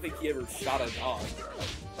 Okay, I don't think he ever shot a dog.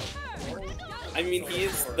 I mean, he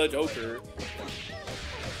is the Joker.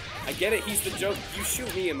 I get it, he's the joke. You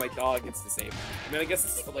shoot me and my dog gets disabled. I mean, I guess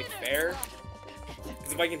it's like fair.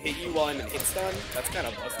 Because if I can hit you while I'm in hit stun, that's kind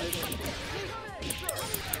of busted.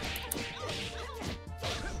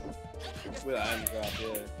 With an item drop,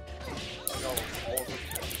 yeah.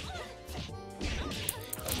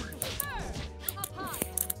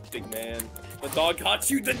 Big man. The dog got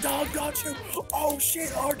you! The dog got you! Oh shit,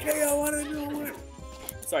 RKO out of nowhere!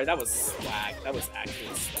 Sorry, that was swag. That was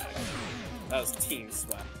actual swag. That was team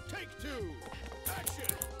swag. Take two. Action.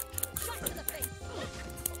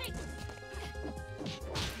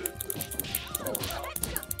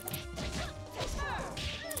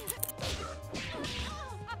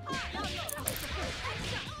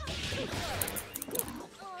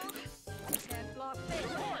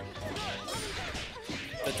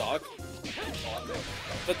 The dog?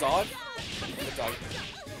 The dog? The dog.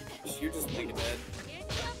 You're just making dead.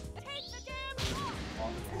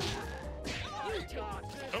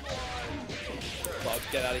 Dog,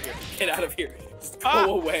 get out of here. Get out of here. Just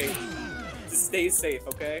go away. Just stay safe,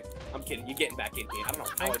 okay? I'm kidding. You're getting back in here. I don't know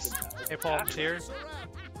how I did that. Hey, Paul, cheers.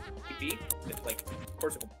 PP? It's like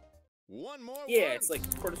cortical. One more. Yeah, it's like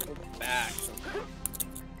cortical back. So.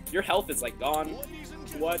 Your health is like gone.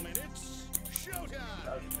 What?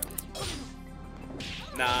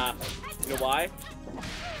 Nah. You know why?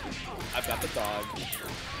 I've got the dog.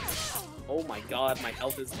 Oh my god, my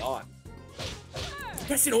health is gone.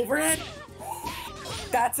 That's an overhead?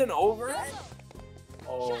 That's an overhead?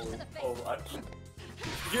 Oh,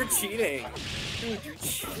 you're cheating. Dude, you're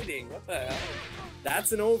cheating. What the hell?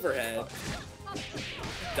 That's an overhead.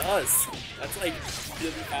 It does. That's like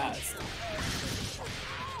really fast.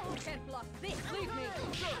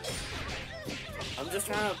 I'm just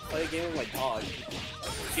trying to play a game with my dog.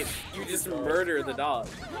 You just murder the dog.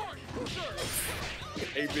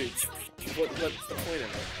 Hey bitch, what's the point of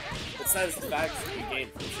it? What satisfaction you gain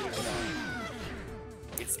from shooting a dog?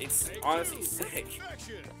 It's honestly sick.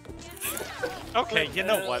 Okay, you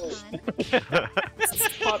know what?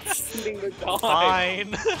 Stop shooting the dog.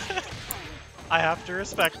 Fine. I have to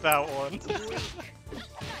respect that one.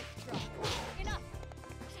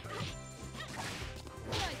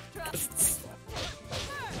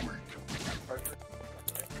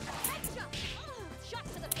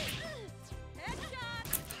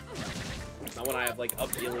 Not when I have like a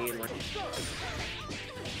billion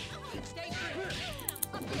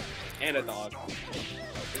and a dog. But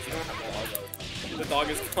you don't have a dog though. The dog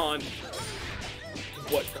is gone.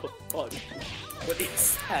 What the fuck? What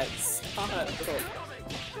is that? Stop.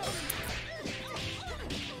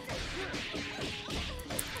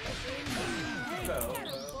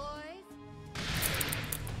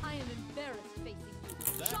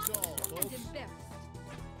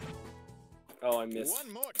 Oh, I missed.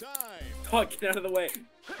 One more time. Dog, get out of the way.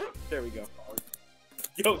 There we go.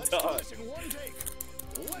 Yo, dog.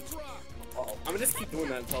 Let's rock. Oh, I'm gonna just keep doing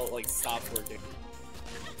that until it like stops working.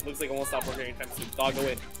 Looks like it won't stop working anytime soon. Dog, go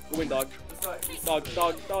in. Go in, dog. Dog,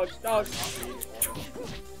 dog, dog, dog.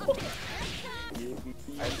 Dude,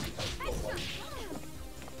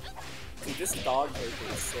 this dog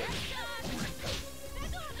is sick.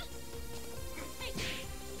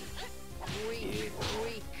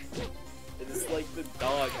 It is like the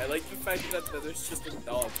dog. I like the fact that there's just a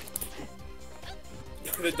dog.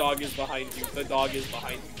 The dog is behind you. The dog is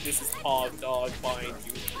behind you. This is Hog Dog behind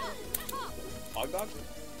you. Hog Dog?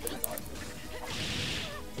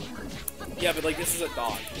 Yeah, but like this is a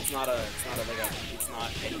dog. It's not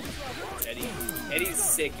Eddie. Eddie. Eddie's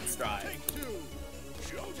sick in Stride.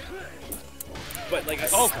 But like a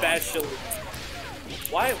special.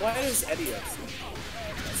 Why is Eddie up?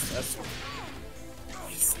 That's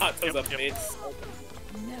Sato's a bitch.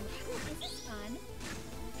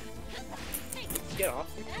 Get off.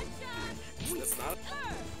 That's not.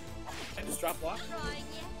 I just dropped block.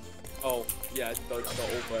 Oh, yeah, the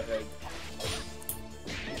overhead.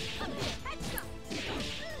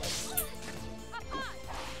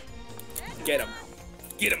 Get him.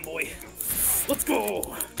 Get him, boy. Let's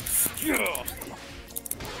go. Yeah.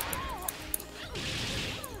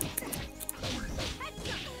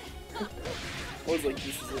 I was like,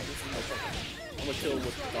 this is my fucking. I'm gonna kill him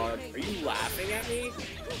with the dog. Are you laughing at me?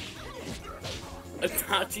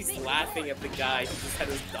 Itachi's laughing at the guy who just had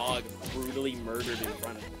his dog brutally murdered in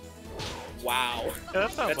front of him. Wow. Yeah,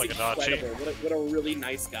 that sounds like Itachi. What a really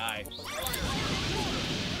nice guy.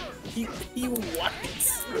 He what?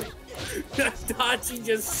 Itachi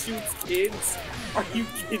just shoots kids? Are you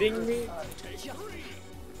kidding me?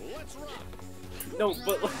 No,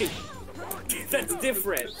 but like, that's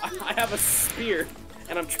different. I have a spear,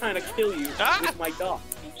 and I'm trying to kill you with my dog.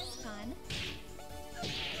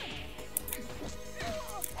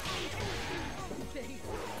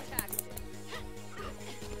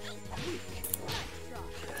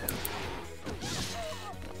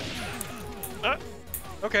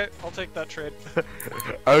 Okay, I'll take that trade.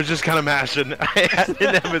 I was just kind of mashing. I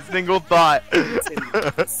didn't have a single thought.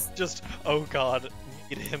 Just, oh god,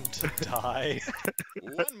 need him to die.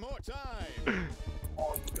 One more time.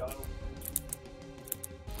 Oh god.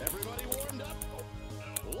 Everybody warmed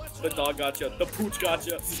up. The dog gotcha. The pooch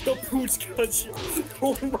gotcha. The pooch gotcha.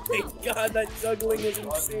 Oh my god, that juggling is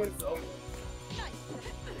insane.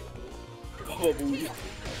 Oh, booty.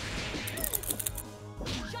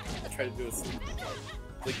 I tried to do a sleep.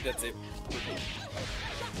 Like, that's it.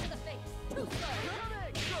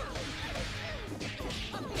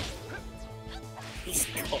 He's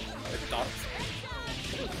gone. Dog.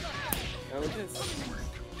 Now look at this.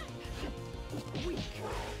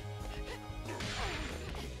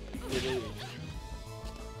 Literally.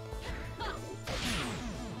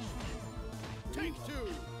 Take two.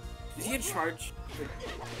 Is he in charge?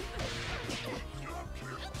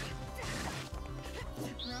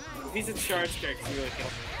 If he's in charge, character, you really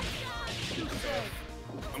kill.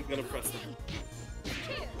 I'm gonna press him.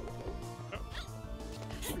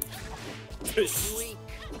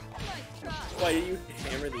 Why do you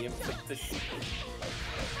hammer the input to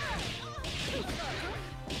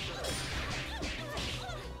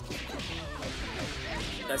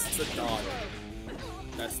That's the dog.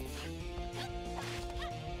 That's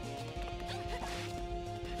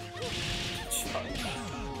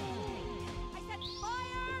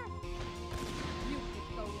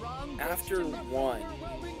after one.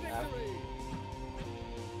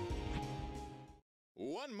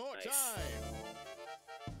 One more Nice. time.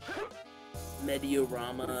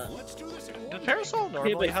 Mediorama. Let's do this in Did one. Parasol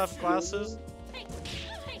normally have glasses?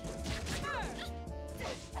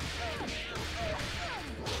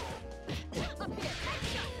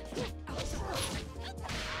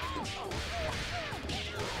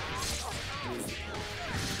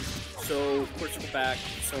 So, critical back,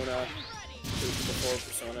 Persona, critical forward,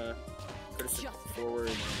 Persona, critical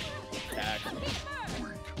forward, attack.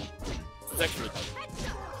 So it's actually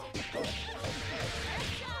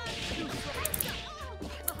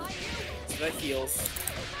so that heals.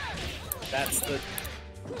 That's the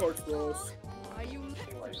torch rolls.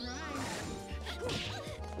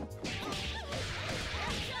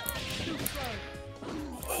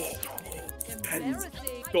 Penny's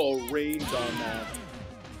go range on that.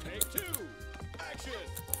 Take two. Action.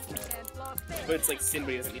 But it's like Sin,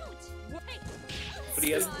 but he doesn't need. But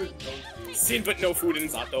he has Sin, but no food in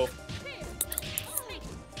Zato.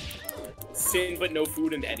 Sin, but no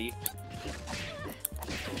food in Eddie.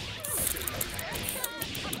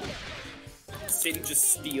 Sin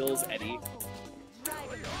just steals Eddie.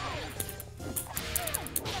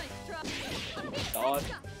 Dog.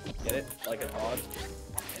 Get it? Like a dog.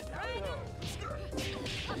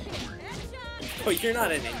 Oh, you're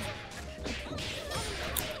not an ninja.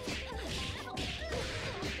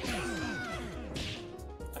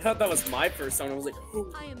 I thought that was my persona. I was like,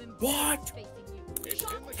 what? It's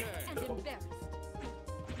in the can.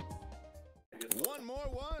 One more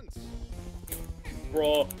once.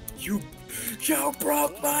 Bro, you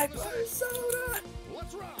broke my persona!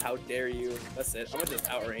 Let's rock. How dare you? That's it. I'm gonna just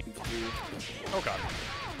outrange you. Oh god.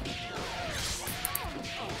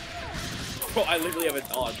 Bro, I literally have a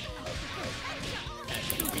dog.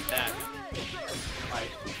 And beat that.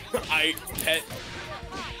 I pet.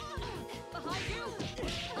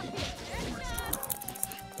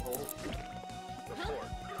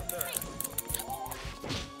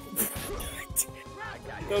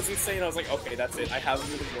 That was insane. I was like, okay, that's it. I have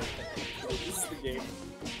really more. This is the game.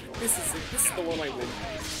 This is it. This is the one I win.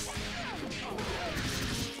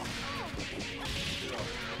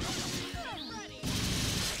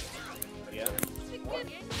 Yeah.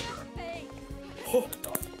 Oh.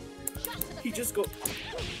 He just do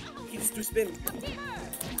spin.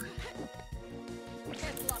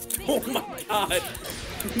 Oh my god.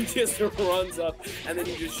 He just runs up and then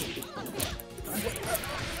he just shoots.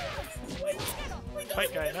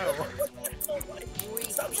 Fight guy, no.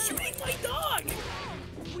 Stop shooting my dog!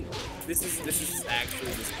 This is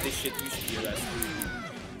actually this shit you should be arrested.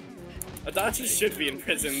 Adachi should be in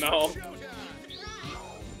prison though.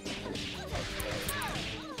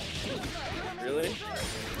 Really?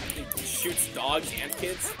 He shoots dogs and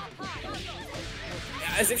kids?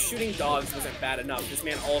 Yeah, as if shooting dogs wasn't bad enough, this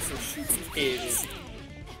man also shoots kids.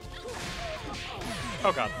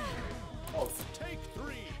 Oh god. Oh, Take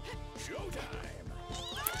three. Showtime.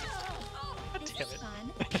 Damn it.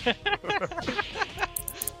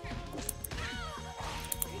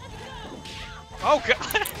 Oh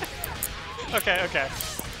god. Okay, okay.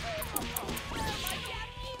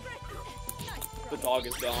 the dog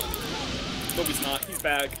is gone. Nope, he's not. He's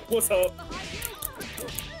back. What's up?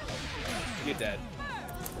 You're dead.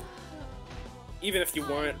 Even if you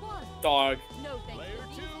weren't, dog. Player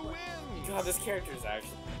 2 wins. God, this character is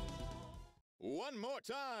actually... One more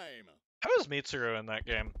time. How is Mitsuru in that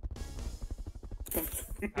game?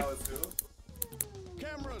 How is who?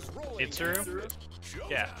 Cameras rolling. Mitsuru?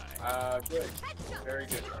 Yeah. Good. Very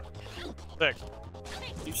good. Sick.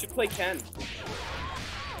 You should play Ken.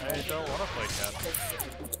 I don't want to play Ken.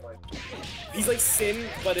 He's like Sin,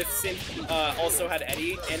 but if Sin also had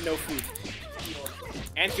Eddie and no food.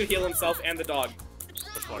 And could heal himself and the dog.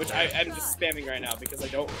 Which I'm just spamming right now because I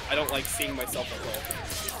don't like seeing myself at all.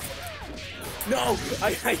 No!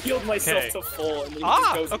 I healed myself Okay. to full, and then he Ah,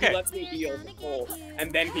 just goes, okay. he lets me heal to full,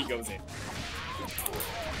 and then he goes in.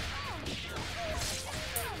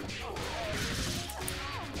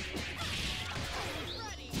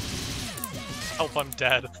 Help, I'm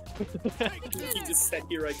dead. He just said,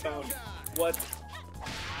 here I come. What?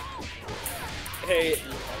 Hey,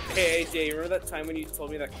 AJ, remember that time when you told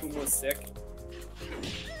me that Kuma was sick?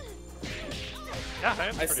 Yeah, I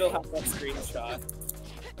am I pretty still cool. have that screenshot.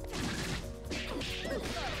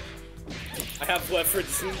 I have leverage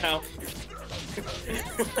now.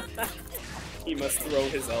 He must throw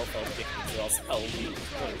his elf out games or else I'll leave.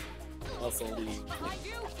 Or else I'll leave.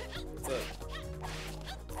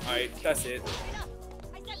 Alright, that's it.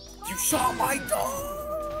 You shot my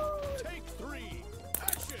dog! Take 3.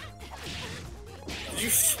 Action. You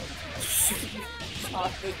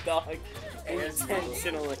shot the dog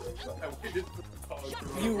intentionally.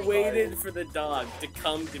 You waited for the dog to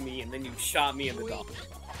come to me and then you shot me in the dog.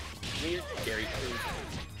 You're Gary Cruz.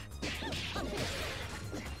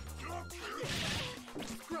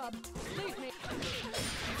 Scrub, leave me.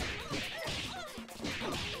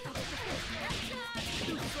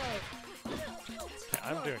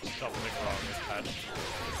 I'm doing something wrong with that.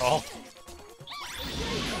 Oh,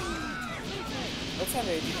 What's up,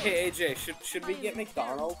 AJ? Hey, AJ, should we get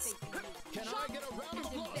McDonald's? Can I get a round of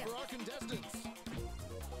applause for our contestants?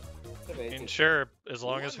 What's up, AJ? and sure, as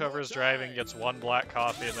long as whoever's driving gets 1 black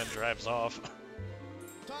coffee and then drives off.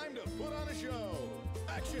 Time to put on a show.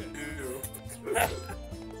 Action.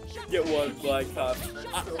 Get 1 black coffee.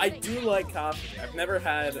 I do like coffee. I've never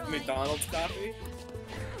had McDonald's coffee.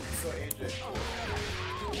 So AJ.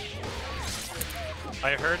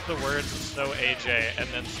 I heard the words "so AJ" and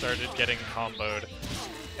then started getting comboed,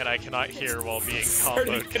 and I cannot hear while being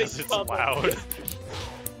Started comboed because getting it's comboed. loud.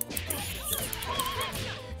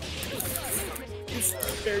 He's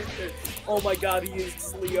very good. Oh my god, he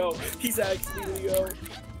is Leo. He's actually Leo.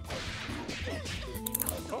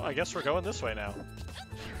 Oh, I guess we're going this way now.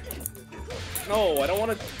 No, I don't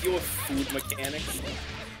want to deal with food mechanics.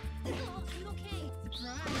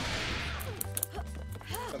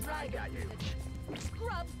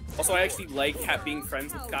 Also, I actually like being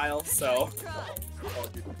friends with Kyle, so...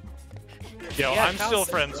 Yo, Yeah, I'm Kyle's still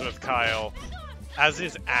so friends good. with Kyle, as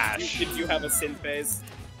is Ash. Did you have a sin phase?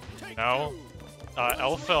 No?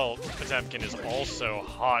 Elfelt Potemkin is also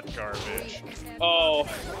hot garbage. Oh.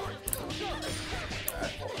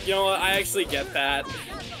 You know what, I actually get that.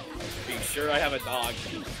 Be sure I have a dog.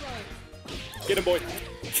 Get him, boy.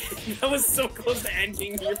 That was so close to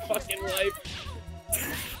ending your fucking life.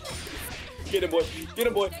 Get him, boy. Get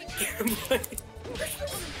him, boy. Get him, boy.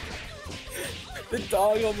 The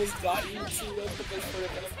dog almost got you too. That's the best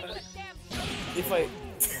part about that.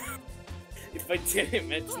 If I didn't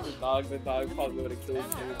mention the dog probably would have killed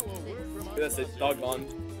you. That's it, dog gone.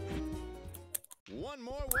 One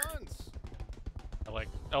more once. I like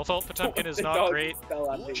Elfelt Potemkin is The not dog great. fell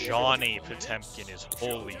out of the air. Johnny Potemkin is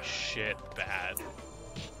holy shit bad.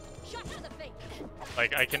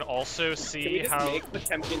 Like, I can also Can we see just how... make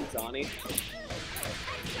Potemkin Johnny?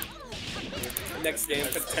 Next game,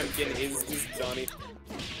 Potemkin is Johnny.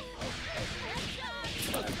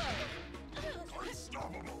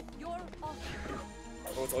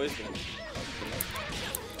 Oh, it's always been.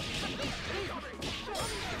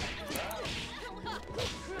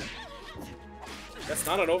 That's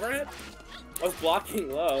not an overhead? I was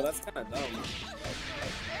blocking low, that's kinda dumb.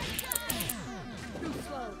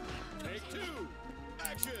 Take 2.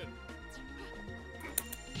 Action.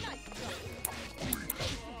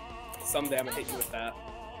 Someday I'm gonna hit you with that.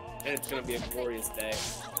 And it's gonna be a glorious day.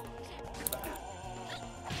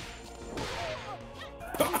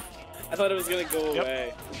 I thought it was gonna go Yep.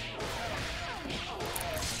 away.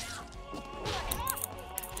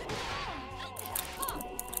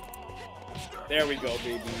 There we go,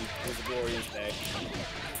 baby. It was a glorious day.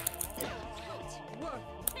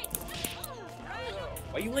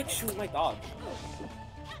 Why you like shooting my dog?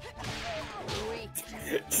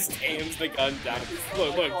 Just aims the gun down.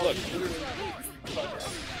 Look, look, look.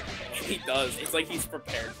 He does. It's like he's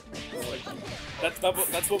prepared.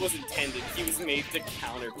 That's what was intended. He was made to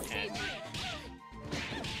counter Ken.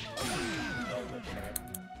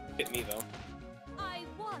 Hit me though. I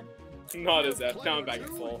won. Not as F. Now I'm back at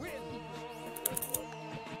full.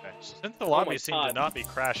 Okay, since the lobby my seemed God. to not be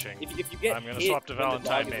crashing, If you get I'm gonna hit swap to when the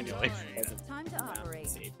Valentine dog is manually. doesn't Time to operate.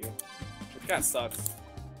 save you. Which kind of sucks.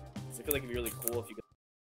 'Cause I feel like it'd be really cool if you could,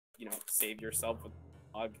 you know, save yourself with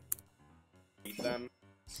a dog. Beat them.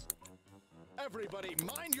 Everybody,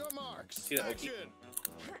 mind your marks. See that, Oki? Action.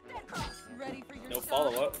 Ready for your No shot?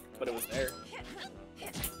 follow up, but it was there.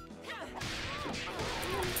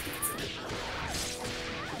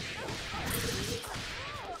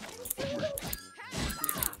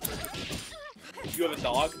 You have a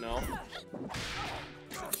dog? No.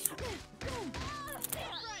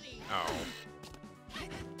 Oh.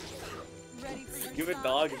 You have a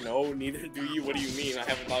dog? No, neither do you. What do you mean? I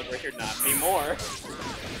have a dog right here. Not anymore.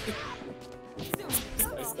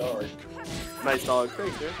 Nice dog. Nice dog.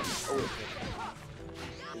 Thanks, dude. Oh, wait.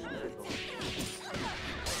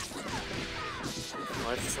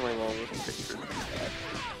 Why is so long with the picture?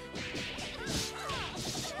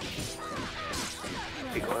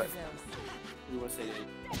 Hey, go ahead. We want to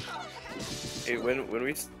say Hey, when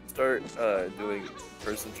we start doing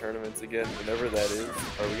person tournaments again, whenever that is,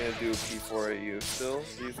 are we gonna do P4AU still,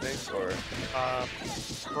 do you think, or?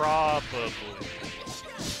 Probably.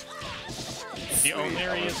 The only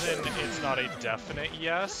reason it's not a definite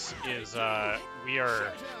yes is we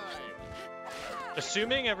are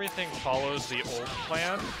assuming everything follows the old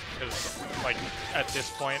plan, because like at this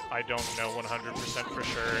point I don't know 100% for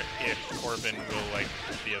sure if Corbin will like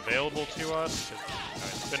be available to us. 'Cause,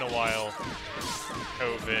 it's been a while,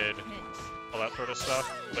 COVID, all that sort of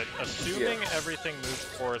stuff. But assuming everything moves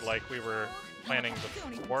forward like we were planning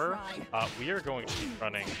before, we are going to be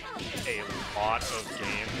running a lot of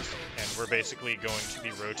games, and we're basically going to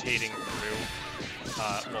be rotating through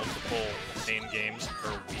multiple main games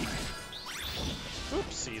per week.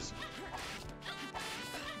 Oopsies.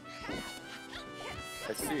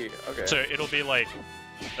 I see, okay. So it'll be like,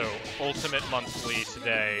 so Ultimate Monthly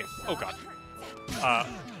today, oh god.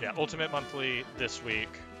 Yeah, Ultimate Monthly this week,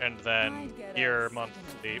 and then Gear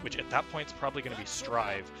Monthly, which at that point is probably going to be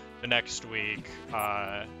Strive the next week,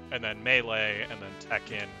 and then Melee, and then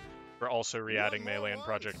Tekken. We're also re-adding Melee and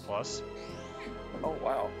Project Plus. Oh,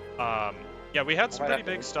 wow. Yeah, we had some pretty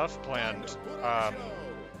big stuff planned.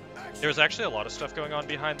 There's actually a lot of stuff going on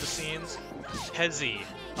behind the scenes. Hezi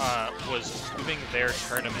was moving their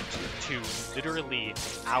tournament to literally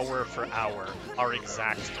hour for hour, our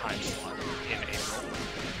exact time slot in April.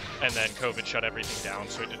 And then COVID shut everything down,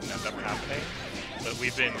 so it didn't end up happening. But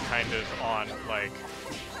we've been kind of on, like,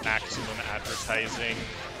 maximum advertising.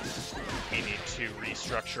 We need to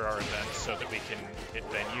restructure our events so that we can hit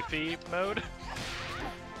venue fee mode.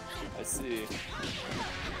 I see.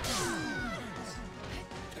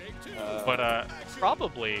 But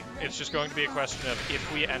probably it's just going to be a question of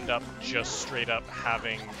if we end up just straight up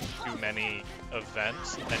having too many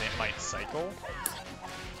events, then it might cycle.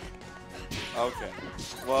 Okay.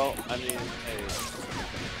 Well, I mean, hey,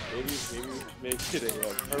 maybe we should make it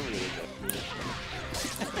a permanent event.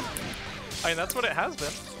 I mean, that's what it has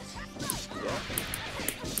been. Yeah.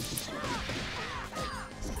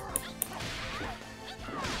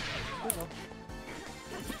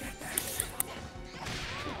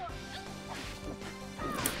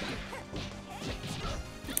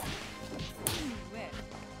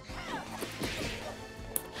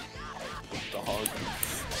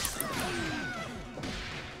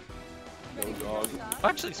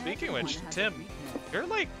 Actually, speaking of which, Tim, you're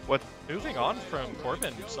like moving on from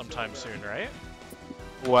Corbin sometime soon, right?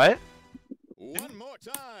 What? One more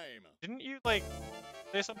time. Didn't you like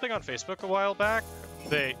say something on Facebook a while back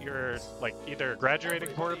that you're like either graduating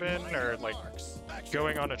Corbin or like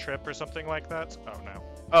going on a trip or something like that? Oh no.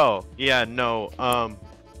 Oh, yeah, no.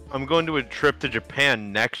 I'm going to a trip to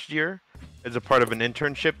Japan next year as a part of an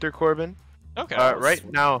internship through Corbin. Okay. Right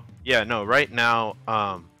now,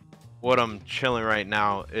 what I'm chilling right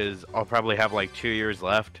now is I'll probably have like 2 years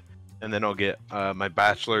left, and then I'll get my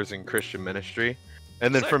bachelor's in Christian ministry,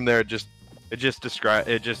 and then from there it just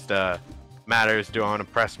matters, do I want to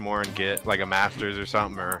press more and get like a master's or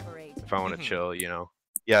something, or if I want to chill, you know.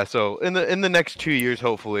 Yeah, so in the next 2 years,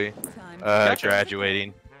 hopefully,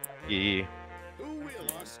 graduating. Yeah.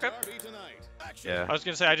 Yeah. I was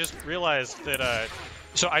gonna say, I just realized that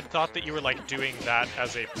so I thought that you were like doing that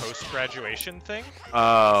as a post-graduation thing.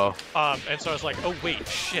 Oh. And so I was like, oh wait,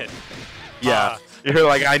 shit. Yeah. You're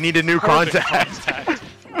like, I need a new contact.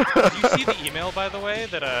 Did you see the email, by the way,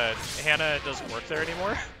 that Hannah doesn't work there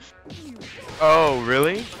anymore? Oh,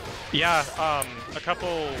 really? Yeah. A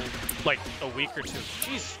couple, like a week or two.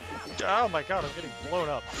 Jeez. Oh my god, I'm getting blown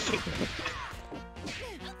up.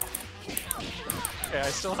 Okay, I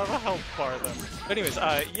still have a health bar then. Anyways,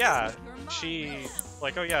 yeah, she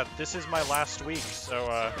like, oh yeah, this is my last week,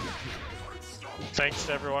 so thanks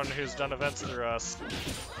to everyone who's done events through us.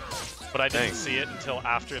 But I didn't see it until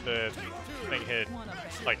after the thing hit,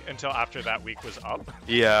 like until after that week was up.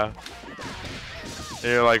 Yeah. And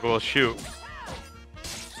you're like, well, shoot.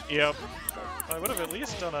 Yep. I would have at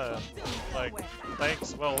least done a like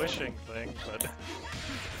thanks, well-wishing thing, but.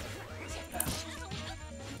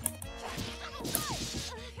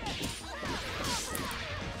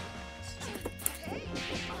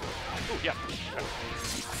 Ooh, yeah.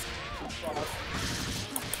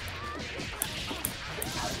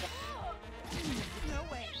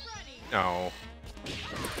 No.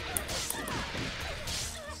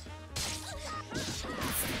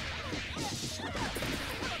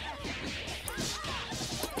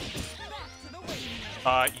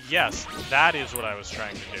 Yes, that is what I was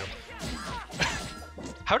trying to do.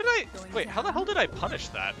 How did I... Wait, how the hell did I punish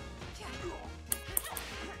that?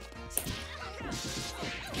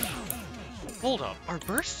 Hold up, are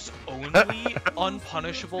bursts only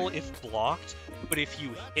unpunishable if blocked, but if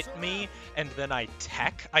you hit me and then I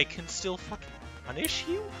tech, I can still fucking punish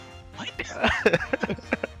you? What?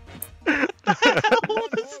 What the hell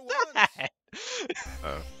was that?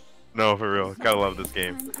 No, for real. Gotta love this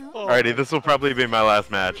game. Oh. Alrighty, this will probably be my last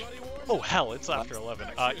match. Oh hell, it's after 11.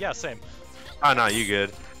 Yeah, same. Oh, no, you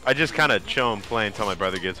good. I just kind of chill and play until my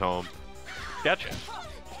brother gets home. Gotcha.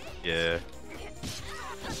 Yeah.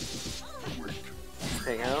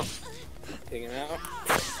 Hang out. Hanging out.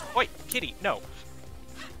 Wait, kitty, no.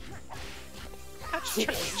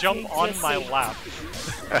 Just jump on my lap.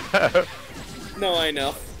 No, I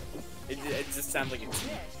know. It just sounds like it's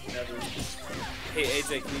never. Hey,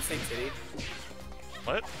 AJ, can you say titty?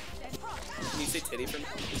 What? Can you say titty for me?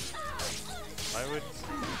 I would...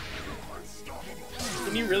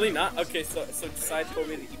 Can you really not? Okay, so Decide told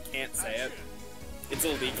me that you can't say it. It's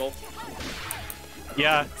illegal.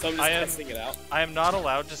 Yeah, So I'm just testing it out. I am not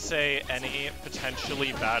allowed to say any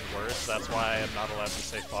potentially bad words, that's why I am not allowed to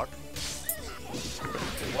say fuck.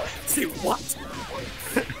 Say what?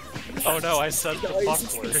 Oh no, I said the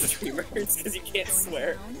fuck word. Streamers, because you can't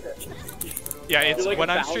swear. Yeah, it's like when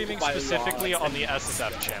I'm bound streaming by law. specifically on the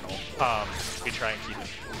SSF channel. We try and keep it.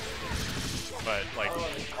 But like,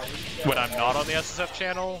 when I'm not on the SSF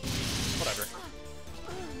channel, whatever.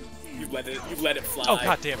 You let it fly. Oh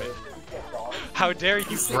god damn it! How dare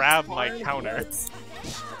you grab my counter?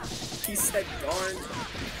 He said darn.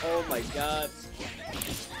 Oh my god.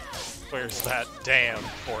 Where's that damn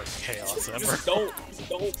fourth Chaos Ember? Just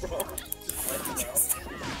don't, bro.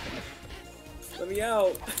 Let me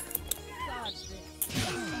out.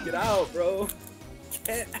 Get out, bro.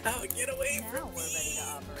 Get out. Get away from me.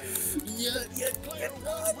 Get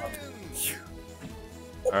out.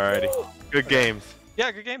 Alrighty. Good games.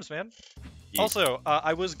 Yeah, good games, man. Yeah. Also,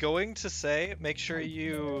 I was going to say, make sure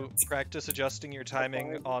you practice adjusting your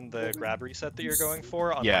timing on the grab reset that you're going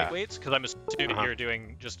for on lightweights, because I'm assuming you're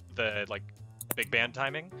doing just the like big band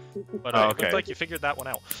timing. But it looked like you figured that one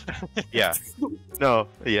out. Yeah. No.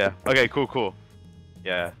 Yeah. Okay. Cool.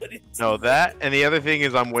 Yeah. No, that and the other thing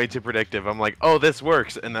is I'm way too predictive. I'm like, oh, this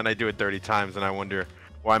works, and then I do it 30 times, and I wonder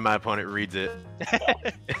why my opponent reads it.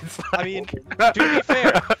 I mean, to be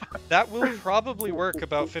fair, that will probably work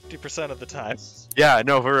about 50% of the time. Yeah,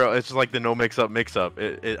 no, for real. It's just like the no mix-up.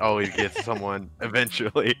 It always gets someone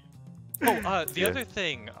eventually. Oh, the other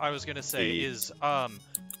thing I was gonna say is,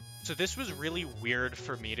 so this was really weird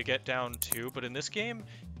for me to get down too, but in this game,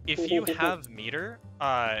 if you have meter,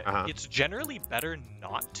 it's generally better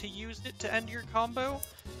not to use it to end your combo,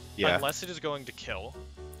 unless it is going to kill.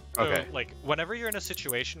 So, like, whenever you're in a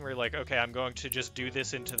situation where you're like, okay, I'm going to just do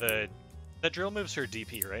this into the drill moves her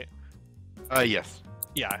DP, right? Yes.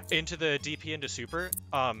 Yeah, into the DP into super.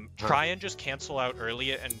 Try and just cancel out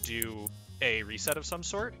early and do a reset of some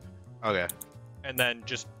sort. Okay. And then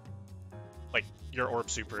just, like, your orb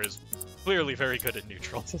super is clearly very good at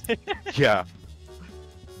neutral. Yeah.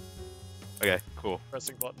 Okay, cool.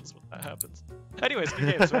 Pressing buttons when that happens. Anyways,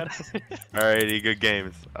 good games, man. Alrighty, good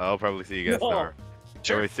games. I'll probably see you guys tomorrow.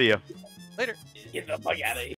 Sure. Anyway, see ya. Later. Get the fuck out of here.